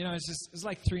 And it was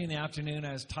like 3 PM.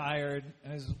 I was tired.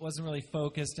 I wasn't really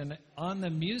focused. And on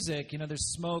the music, there's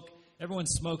smoke. Everyone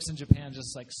smokes in Japan,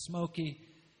 just like smoky.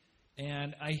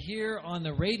 And I hear on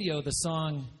the radio the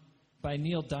song by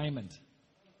Neil Diamond.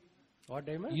 What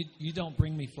Diamond? You Don't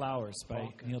Bring Me Flowers by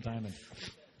Neil Diamond.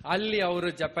 ಅಲ್ಲಿ ಅವರು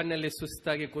ಜಪಾನ್ನಲ್ಲಿ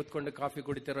ಸುಸ್ತಾಗಿ ಕೂತ್ಕೊಂಡು coffee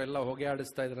ಕುಡಿತಾರೋ ಎಲ್ಲ ಹೊಗೆ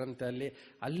ಆಡಿಸ್ತಾ ಇದ್ರಂತೆ.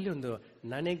 ಅಲ್ಲಿ ಒಂದು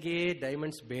ನನಗೆ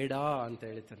ಡೈಮಂಡ್ಸ್ ಬೇಡ ಅಂತ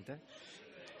ಹೇಳಿತಂತೆ.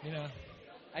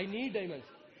 I need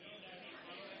diamonds.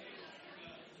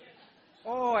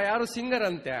 ಓ, ಯಾರು ಸಿಂಗರ್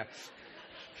ಅಂತೆ.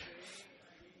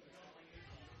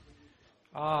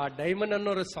 ಆ ಡೈಮಂಡ್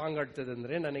ಅನ್ನೋರು ಸಾಂಗ್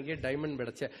ಆಡ್ತದಂದ್ರೆ ನನಗೆ ಡೈಮಂಡ್ ಬೇಡ,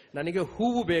 ನನಗೆ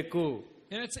ಹೂವು ಬೇಕು.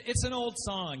 It's an old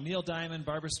song. Neil Diamond,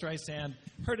 Barbra Streisand,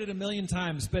 heard it a million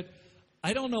times, but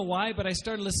I don't know why, but I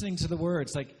started listening to the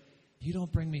words like, you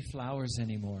don't bring me flowers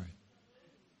anymore.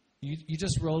 You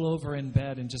just roll over in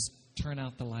bed and just turn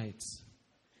out the lights.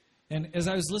 And as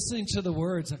I was listening to the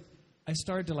words, I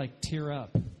started to tear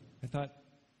up. I thought,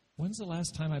 when's the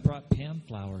last time I brought Pam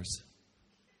flowers?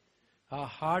 ಆ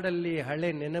ಹಾಡಲ್ಲಿ ಹಳೆ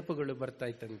ನೆನಪುಗಳು ಬರ್ತಾ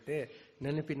ಇತ್ತಂತೆ.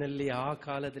 ನೆನಪಿನಲ್ಲಿ ಆ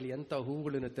ಕಾಲದಲ್ಲಿ ಎಂತ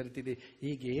ಹೂಗಳನ್ನು ತರ್ತಿದೆ,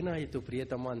 ಈಗ ಏನಾಯಿತು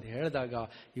ಪ್ರಿಯತಮ್ಮ ಅಂತ ಹೇಳಿದಾಗ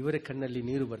ಇವರ ಕಣ್ಣಲ್ಲಿ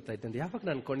ನೀರು ಬರ್ತಾ ಇತ್ತಂತೆ. ಯಾವಾಗ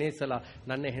ನಾನು ಕೊನೆ ಸಲ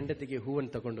ನನ್ನ ಹೆಂಡತಿಗೆ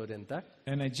ಹೂವನ್ನು ತಗೊಂಡೋದೆ ಅಂತ.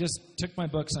 And I just took my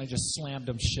books and I just slammed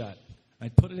them shut. I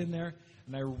put it in there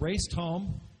and I raced home.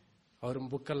 ಅವ್ರ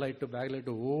ಬುಕ್ಕೆಲ್ಲ ಇಟ್ಟು ಬ್ಯಾಗ್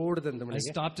ಇಟ್ಟು ಓಡದಂತ I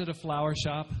stopped at a flower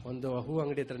shop. ಒಂದು ಹೂ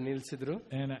ಅಂಗಡಿ ಹತ್ರ ನಿಲ್ಸಿದ್ರು.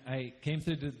 And I came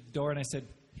through the door and I said,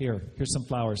 here's some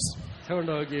flowers.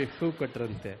 ತಗೊಂಡು ಹೋಗಿ ಹೂ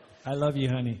ಕೊಟ್ರಂತೆ. I love you,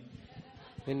 honey.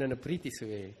 ನಿನ್ನನ್ನು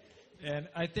ಪ್ರೀತಿಸುವೆ. And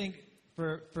I think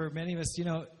for many of us,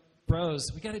 bros,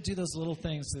 we got to do those little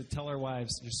things to tell our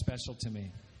wives, you're special to me.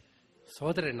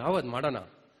 ಸೋದರೇ, ನಾವು ಅದು ಮಾಡೋಣ.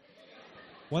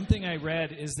 One thing I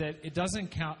read is that it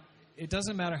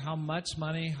doesn't matter how much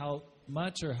money, how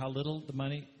much or how little the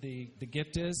money, the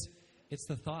gift is. It's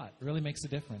the thought. It really makes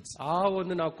a difference. ಆ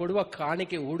ಒಂದು ನಾವು ಕೊಡುವ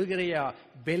ಕಾಣಿಕೆ ಉಡುಗೊರೆಯ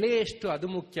ಬೆಲೆ ಎಷ್ಟು ಅದು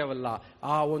ಮುಖ್ಯವಲ್ಲ,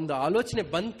 ಆ ಒಂದು ಆಲೋಚನೆ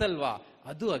ಬಂತಲ್ವಾ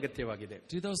ಅದು ಅಗತ್ಯವಾಗಿದೆ.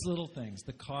 Do those little things,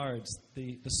 the cards,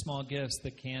 the small gifts,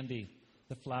 the candy,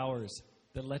 the flowers,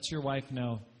 that lets your wife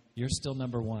know you're still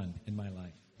number one in my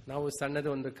life. ನಾವು ಸಣ್ಣದ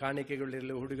ಒಂದು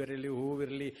ಕಾಣಿಕೆಗಳಿರಲಿ, ಹುಡುಗರಿರಲಿ,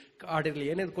 ಹೂವಿರಲಿ, ಕಾಡಿರಲಿ,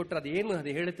 ಏನೇನು ಕೊಟ್ಟರೆ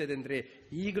ಅದು ಹೇಳುತ್ತದೆ ಅಂದ್ರೆ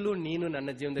ಈಗಲೂ ನೀನು ನನ್ನ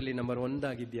ಜೀವನದಲ್ಲಿ ನಂಬರ್ 1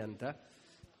 ಆಗಿದ್ಯಾ ಅಂತ.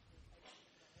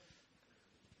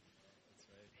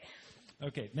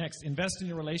 Okay, next, invest in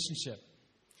your relationship.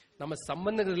 ನಮ್ಮ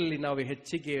ಸಂಬಂಧಗಳಲ್ಲಿ ನಾವು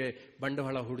ಹೆಚ್ಚಿಗೆ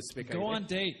ಬಂಡವಾಳ Go ಹೂಡಿಸಬೇಕಾಗಿದೆ. on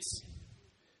dates.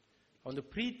 ಒಂದು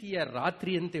ಪ್ರೀತಿಯ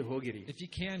ರಾತ್ರಿಯಂತೆ ಹೋಗಿರಿ. If you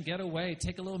can, get away.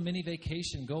 Take a little mini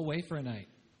vacation. Go away for a night.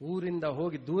 ಊರಿಂದ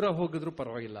ಹೋಗಿ ದೂರ ಹೋಗಿದ್ರು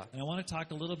ಪರವಾಗಿಲ್ಲ. And I want to talk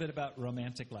a little bit about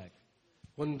romantic life.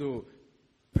 ಒಂದು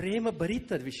ಪ್ರೇಮ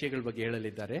ಭರಿತ ವಿಷಯಗಳ ಬಗ್ಗೆ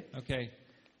ಹೇಳಲಿದ್ದಾರೆ. Okay,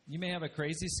 you may have a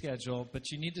crazy schedule, but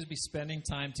you need to be spending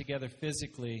time together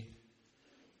physically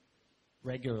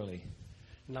regularly.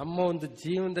 ನಮ್ಮ ಒಂದು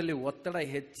ಜೀವನದಲ್ಲಿ ಒತ್ತಡ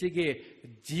ಹೆಚ್ಚಿಗೆ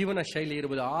ಜೀವನ ಶೈಲಿ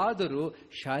ಇರಬಹುದು, ಆದರೂ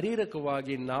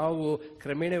ಶಾರೀರಿಕವಾಗಿ ನಾವು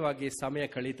ಕ್ರಮೇಣವಾಗಿ ಸಮಯ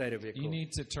ಕಳೀತಾ ಇರಬೇಕು. You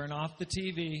need to turn off the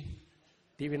TV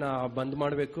ಟಿವಿನ ಬಂದ್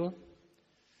ಮಾಡಬೇಕು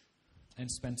and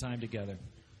spend time together.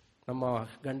 ನಮ್ಮ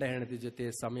ಗಂಡ ಹೆಂಡತಿ ಜೊತೆ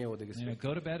ಸಮಯ ಒದಗಿಸಬೇಕು.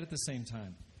 Go to bed at the same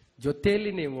time.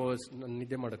 ಜೊತೆಯಲ್ಲಿ ನೀವು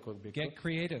ನಿದ್ದೆ ಮಾಡಕ್ ಹೋಗ್ಬೇಕು. Get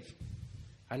creative.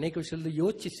 ಅನೇಕ ವಿಷಯದಲ್ಲಿ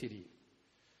ಯೋಚಿಸಿರಿ.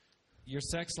 Your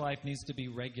sex life needs to be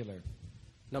regular.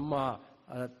 ನಮ್ಮ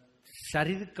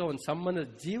ಶಾರೀರಿಕ ಒಂದು ಸಂಬಂಧದ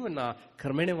ಜೀವನ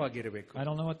ಕ್ರಮೇಣವಾಗಿರಬೇಕು. I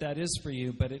don't know what that is for you,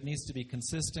 but it needs to be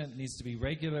consistent, it needs to be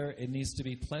regular, it needs to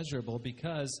be pleasurable,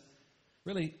 because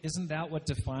really, isn't that what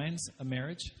defines a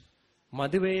marriage?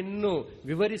 ಮದುವೆಯನ್ನು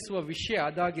ವಿವರಿಸುವ ವಿಷಯ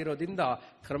ಅದಾಗಿರೋದ್ರಿಂದ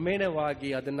ಕ್ರಮೇಣವಾಗಿ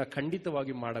ಅದನ್ನ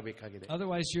ಖಂಡಿತವಾಗಿ ಮಾಡಬೇಕಾಗಿದೆ.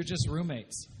 Otherwise, you're just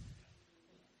roommates.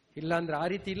 ಇಲ್ಲಾಂದ್ರೆ ಆ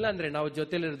ರೀತಿ ಇಲ್ಲಾಂದ್ರೆ ನಾವು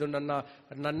ಜೊತೆಲಿರೋದು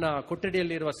ನನ್ನ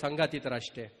ಕೊಠಡಿಯಲ್ಲಿರುವ ಸಂಗಾತಿ ತರ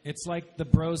ಅಷ್ಟೇ. It's like the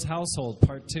bros household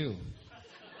part 2.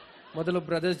 ಮೊದಲು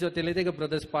ಬ್ರದರ್ಸ್ ಜೊತೆಲಿದೆ, ಈಗ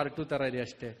ಬ್ರದರ್ಸ್ ಪಾರ್ಟ್ 2 ತರ ಇದೆ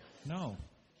ಅಷ್ಟೇ. No,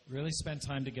 really spend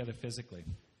time together physically.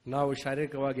 ನಾವು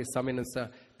ಶಾರೀರಿಕವಾಗಿ ಸಮಯನ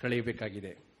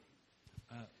ಕಳೆಯಬೇಕಾಗಿದೆ.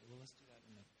 Let's do that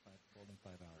in the golden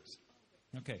 5 hours.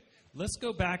 Okay, let's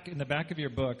go back in the back of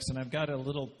your books, and I've got a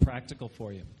little practical for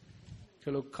you.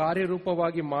 ಕೆಲವು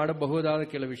ಕಾರ್ಯರೂಪವಾಗಿ ಮಾಡಬಹುದಾದ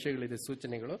ಕೆಲವು ವಿಷಯಗಳಿದೆ,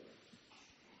 ಸೂಚನೆಗಳು.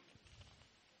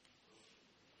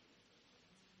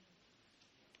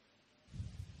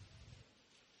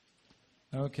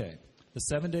 Okay, the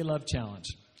 7-day love challenge.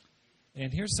 And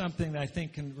here's something that I think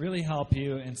can really help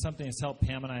you, and something that's helped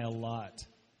Pam and I a lot.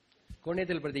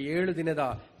 ಕೊನೆಯಲ್ಲಿ ಬರೆದ 7 ದಿನದ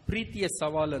ಪ್ರೀತಿಯ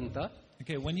ಸವಾಲು ಅಂತ.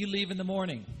 Okay, when you leave in the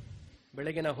morning,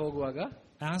 ಬೆಳಗಿನ ಹೋಗುವಾಗ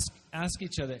ask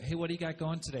each other, hey, what do you got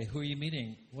going today? Who are you meeting?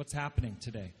 What's happening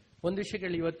today? ಒಂದು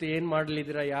ವಿಷಯಗಳು ಇವತ್ತು ಏನ್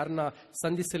ಮಾಡಲಿದ್ದೀರಾ, ಯಾರನ್ನ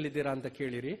ಸಂಧಿಸಲಿದ್ದೀರಾ ಅಂತ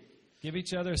ಕೇಳಿರಿ. Give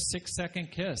each other a 6-second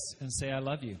kiss and say, I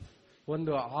love you.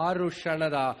 ಒಂದು 6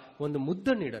 ಕ್ಷಣದ ಒಂದು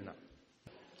ಮುದ್ದು ನೀಡೋಣ.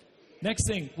 Next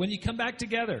thing, when you come back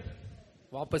together,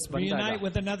 ವಾಪಸ್ reunite ಬಂದಾಗ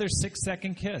with another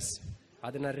 6-second kiss.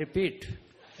 ಅದನ್ನ repeat.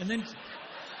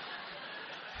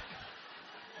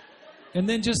 And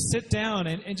then just sit down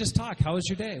and just talk. How was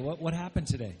your day? What happened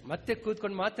today? ಮತ್ತೆ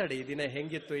ಕೂತ್ಕೊಂಡು ಮಾತಾಡಿ, ಈ ದಿನ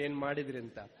ಹೆಂಗಿತ್ತು, ಏನ್ ಮಾಡಿದ್ರಿ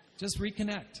ಅಂತ. Just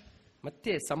reconnect.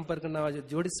 ಮತ್ತೆ ಸಂಪರ್ಕನ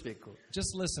ಜೋಡಿಸಬೇಕು.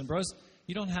 Just listen, bros.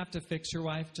 You don't have to fix your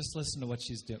wife. Just listen to what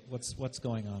she's doing. What's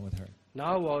going on with her.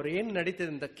 ನಾವು ಅವ್ರು ಏನ್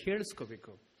ನಡೀತದೆ ಅಂತ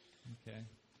ಕೇಳಿಸ್ಕೋಬೇಕು. Okay.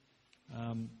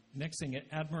 Next thing,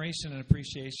 admiration and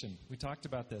appreciation. We talked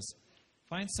about this.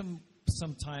 Find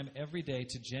some time every day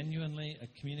to genuinely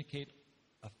communicate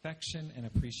affection and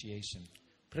appreciation.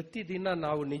 ಪ್ರತಿದಿನ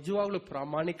ನಾವು ನಿಜವಾಗ್ಲೂ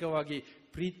ಪ್ರಾಮಾಣಿಕವಾಗಿ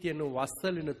ಪ್ರೀತಿಯನ್ನು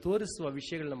ವಾತ್ಸಲ್ಯವನ್ನು ತೋರಿಸುವ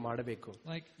ವಿಷಯಗಳನ್ನ ಮಾಡಬೇಕು.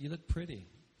 Like, you look pretty.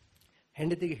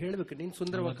 ಹೆಂಡತಿಗೆ ಹೇಳಬೇಕು, ನೀನ್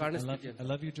ಸುಂದರವಾಗಿ ಕಾಣಿಸ್ತಿದ್ಯಾ. I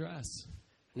love your dress.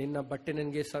 ನಿನ್ನ ಬಟ್ಟೆ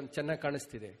ನನಗೆ ಚೆನ್ನಾಗಿ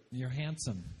ಕಾಣಿಸ್ತಿದೆ. You're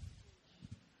handsome.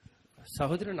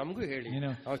 ಸಹೋದರ ನಮಗೂ ಹೇಳಿ,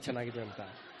 ನಾವು ಚೆನ್ನಾಗಿದೆ ಅಂತ.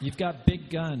 You've got big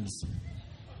guns.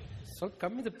 ಸ್ವಲ್ಪ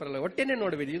ಕಮ್ಮಿ ಪರಲ್ಲ, ಹೊಟ್ಟೆನೆ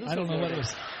ನೋಡಬೇಕು. ಇದು I don't know what it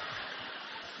is.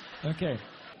 Okay.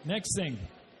 Next thing.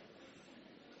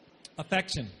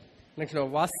 Affection. Next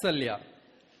ವಾತ್ಸಲ್ಯ.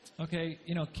 Okay,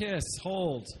 kiss,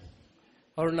 hold.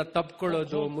 ಅವ್ರನ್ನ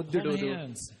ತಪ್ಕೊಳ್ಳೋದು, ಮುದ್ದಿಡೋದು,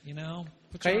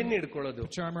 ಕೈಯನ್ನು ಹಿಡ್ಕೊಳ್ಳೋದು.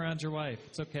 Put your arm around your wife.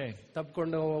 It's okay.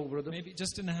 ತಪ್ಕೊಂಡು ಹೋಗ್ಬಿಡೋದು. Maybe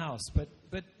just in the house,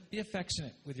 but be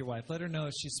affectionate with your wife. Let her know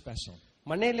she's special.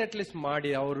 ಮನೆಯಲ್ಲಿ at least ಮಾಡಿ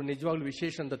ಅವರು ನಿಜವಾಗ್ಲೂ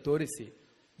ವಿಶೇಷ ಅಂತ ತೋರಿಸಿ.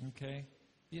 Okay.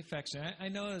 Be affectionate. I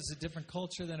know it's a different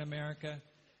culture than America,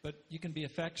 but you can be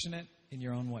affectionate in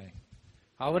your own way.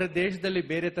 ಅವರ ದೇಶದಲ್ಲಿ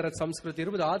ಬೇರೆ ತರದ ಸಂಸ್ಕೃತಿ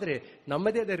ಇರಬಹುದು, ಆದ್ರೆ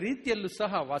ನಮ್ಮದೇ ಆದ ರೀತಿಯಲ್ಲೂ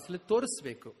ಸಹ ವಾತ್ಸಲ್ಯ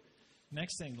ತೋರಿಸಬೇಕು.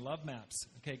 Next thing, love maps.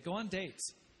 Okay, go on dates.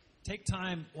 Take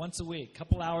time once a week,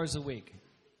 couple hours a week.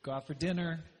 Go out for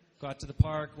dinner, go out to the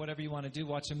park, whatever you want to do,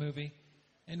 watch a movie,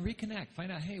 and reconnect.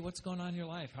 Find out, hey, what's going on in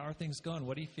your life? How are things going?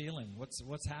 What are you feeling?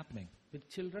 What's happening? With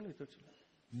children, without children?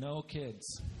 No kids.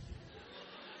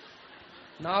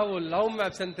 ನಾವು love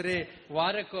maps ಅಂತಾರೆ,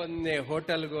 ವಾರಕ್ಕೊಮ್ಮೆ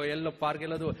ಹೋಟೆಲ್ಗೋ ಎಲ್ಲೋ park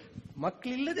ಎಲ್ಲೋದು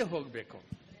ಮಕ್ಕಳಿಲ್ಲದೆ ಹೋಗ್ಬೇಕು.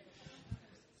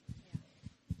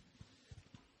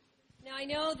 Now I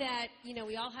know that,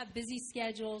 we all have busy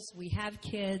schedules, we have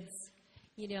kids,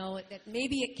 that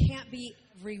maybe it can't be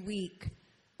every week,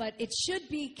 but it should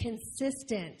be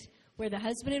consistent, where the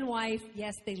husband and wife,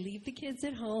 yes, they leave the kids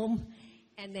at home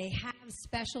and they have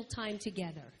special time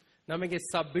together. ನಮಗೆ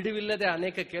ಬಿಡುವಿಲ್ಲದೆ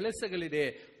ಅನೇಕ ಕೆಲಸಗಳಿದೆ,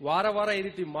 ವಾರ ವಾರ ಈ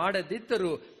ರೀತಿ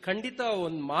ಮಾಡದಿದ್ದರೂ ಖಂಡಿತ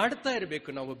ಒಂದು ಮಾಡ್ತಾ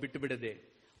ಇರಬೇಕು ನಾವು ಬಿಟ್ಟು ಬಿಡದೆ.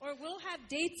 Or we'll have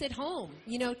dates at home,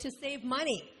 to save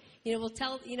money.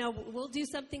 we'll do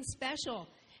something special.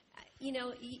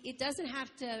 It doesn't have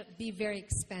to be very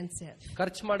expensive.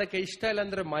 ಖರ್ಚು ಮಾಡಕ್ಕೆ ಇಷ್ಟ ಇಲ್ಲ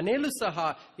ಅಂದ್ರೆ ಮನೆಯಲ್ಲೂ ಸಹ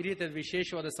ಈ ರೀತಿಯ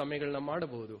ವಿಶೇಷವಾದ ಸಮಯಗಳನ್ನ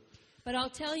ಮಾಡಬಹುದು. But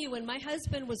I'll tell you, when my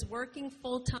husband was working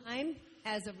full time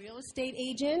as a real estate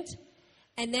agent,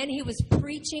 and then he was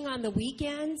preaching on the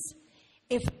weekends,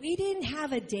 if we didn't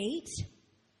have a date,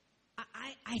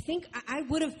 I think I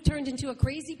would have turned into a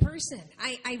crazy person.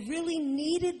 I really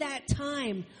needed that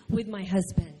time with my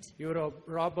husband. ಇವರು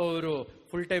Raab ಅವರು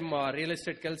full time real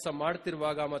estate ಕೆಲಸ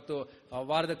ಮಾಡ್ತಿರುವಾಗ ಮತ್ತು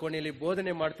ವಾರದ ಕೊನೆಯಲ್ಲಿ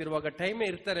ಬೋಧನೆ ಮಾಡ್ತಿರುವಾಗ ಟೈಮೇ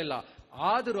ಇರ್ತಾರಲ್ಲ.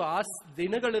 ಆದರೂ ಆ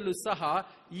ದಿನಗಳಲ್ಲೂ ಸಹ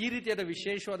ಈ ರೀತಿಯಾದ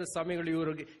ವಿಶೇಷವಾದ ಸಮಯಗಳು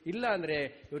ಇವ್ರಿಗೆ ಇಲ್ಲ ಅಂದ್ರೆ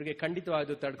ಇವ್ರಿಗೆ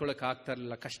ಖಂಡಿತವಾದ ತಡ್ಕೊಳಕ್ ಆಗ್ತಾ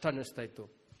ಇರಲಿಲ್ಲ, ಕಷ್ಟ ಅನಿಸ್ತಾ ಇತ್ತು.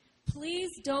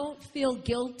 Please don't feel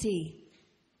guilty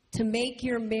to make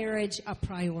your marriage a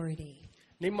priority.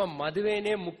 ನಿಮ್ಮ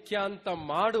ಮದುವೆನೇ ಮುಖ್ಯ ಅಂತ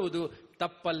ಮಾಡುವುದು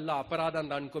ತಪ್ಪಲ್ಲ, ಅಪರಾಧ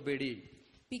ಅಂತ ಅನ್ಕೋಬೇಡಿ.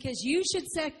 Because you should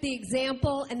set the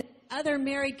example, and other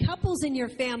married couples in your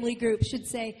family group should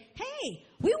say, hey,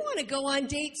 we want to go on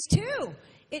dates too.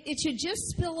 It should just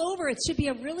spill over. It should be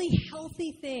a really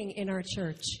healthy thing in our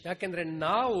church. ಯಾಕೆಂದ್ರೆ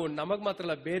ನಾವು ನಮಗ್ ಮಾತ್ರ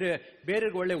ಅಲ್ಲ,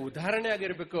 ಬೇರೆಗೆ ಒಳ್ಳೆ ಉದಾಹರಣೆ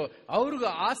ಆಗಿರ್ಬೇಕು. ಅವ್ರಿಗೂ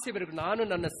ಆಸೆ ಬರಬೇಕು, ನಾನು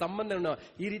ನನ್ನ ಸಂಬಂಧವನ್ನು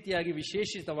ಈ ರೀತಿಯಾಗಿ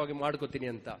ವಿಶೇಷಿತವಾಗಿ ಮಾಡ್ಕೋತೀನಿ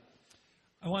ಅಂತ.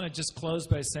 I want to just close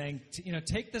by saying,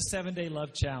 take the 7-day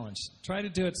love challenge. Try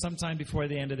to do it sometime before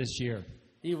the end of this year.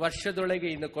 ಈ ವರ್ಷದೊಳಗೆ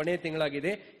ಇನ್ನು ಕೊನೆ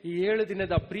ತಿಂಗಳಾಗಿದೆ, ಈ 7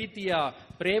 ದಿನದ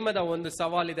ಪ್ರೇಮದ ಒಂದು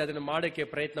ಸವಾಲಿದೆ, ಅದನ್ನು ಮಾಡಕ್ಕೆ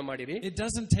ಪ್ರಯತ್ನ ಮಾಡಿರಿ. It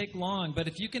doesn't take long, but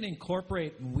if you can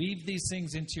incorporate and weave these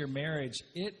things into your marriage,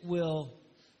 it will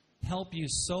help you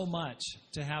so much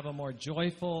to have a more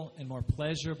joyful and more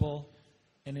pleasurable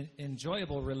and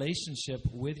enjoyable relationship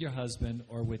with your husband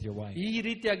or with your wife. ಈ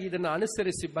ರೀತಿಯಾಗಿ ಇದನ್ನು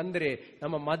ಅನುಸರಿಸಿ ಬಂದರೆ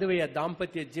ನಮ್ಮ ಮದುವೆಯ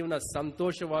ದಾಂಪತ್ಯ ಜೀವನ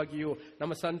ಸಂತೋಷವಾಗಿಯೂ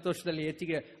ನಮ್ಮ ಸಂತೋಷದಲ್ಲಿ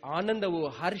ಹೆಚ್ಚಿಗೆ ಆನಂದವು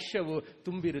ಹರ್ಷವು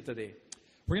ತುಂಬಿರುತ್ತದೆ.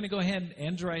 We're going to go ahead and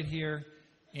end right here,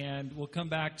 and we'll come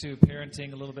back to parenting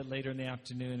a little bit later in the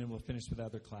afternoon, and we'll finish with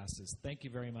other classes. Thank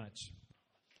you very much.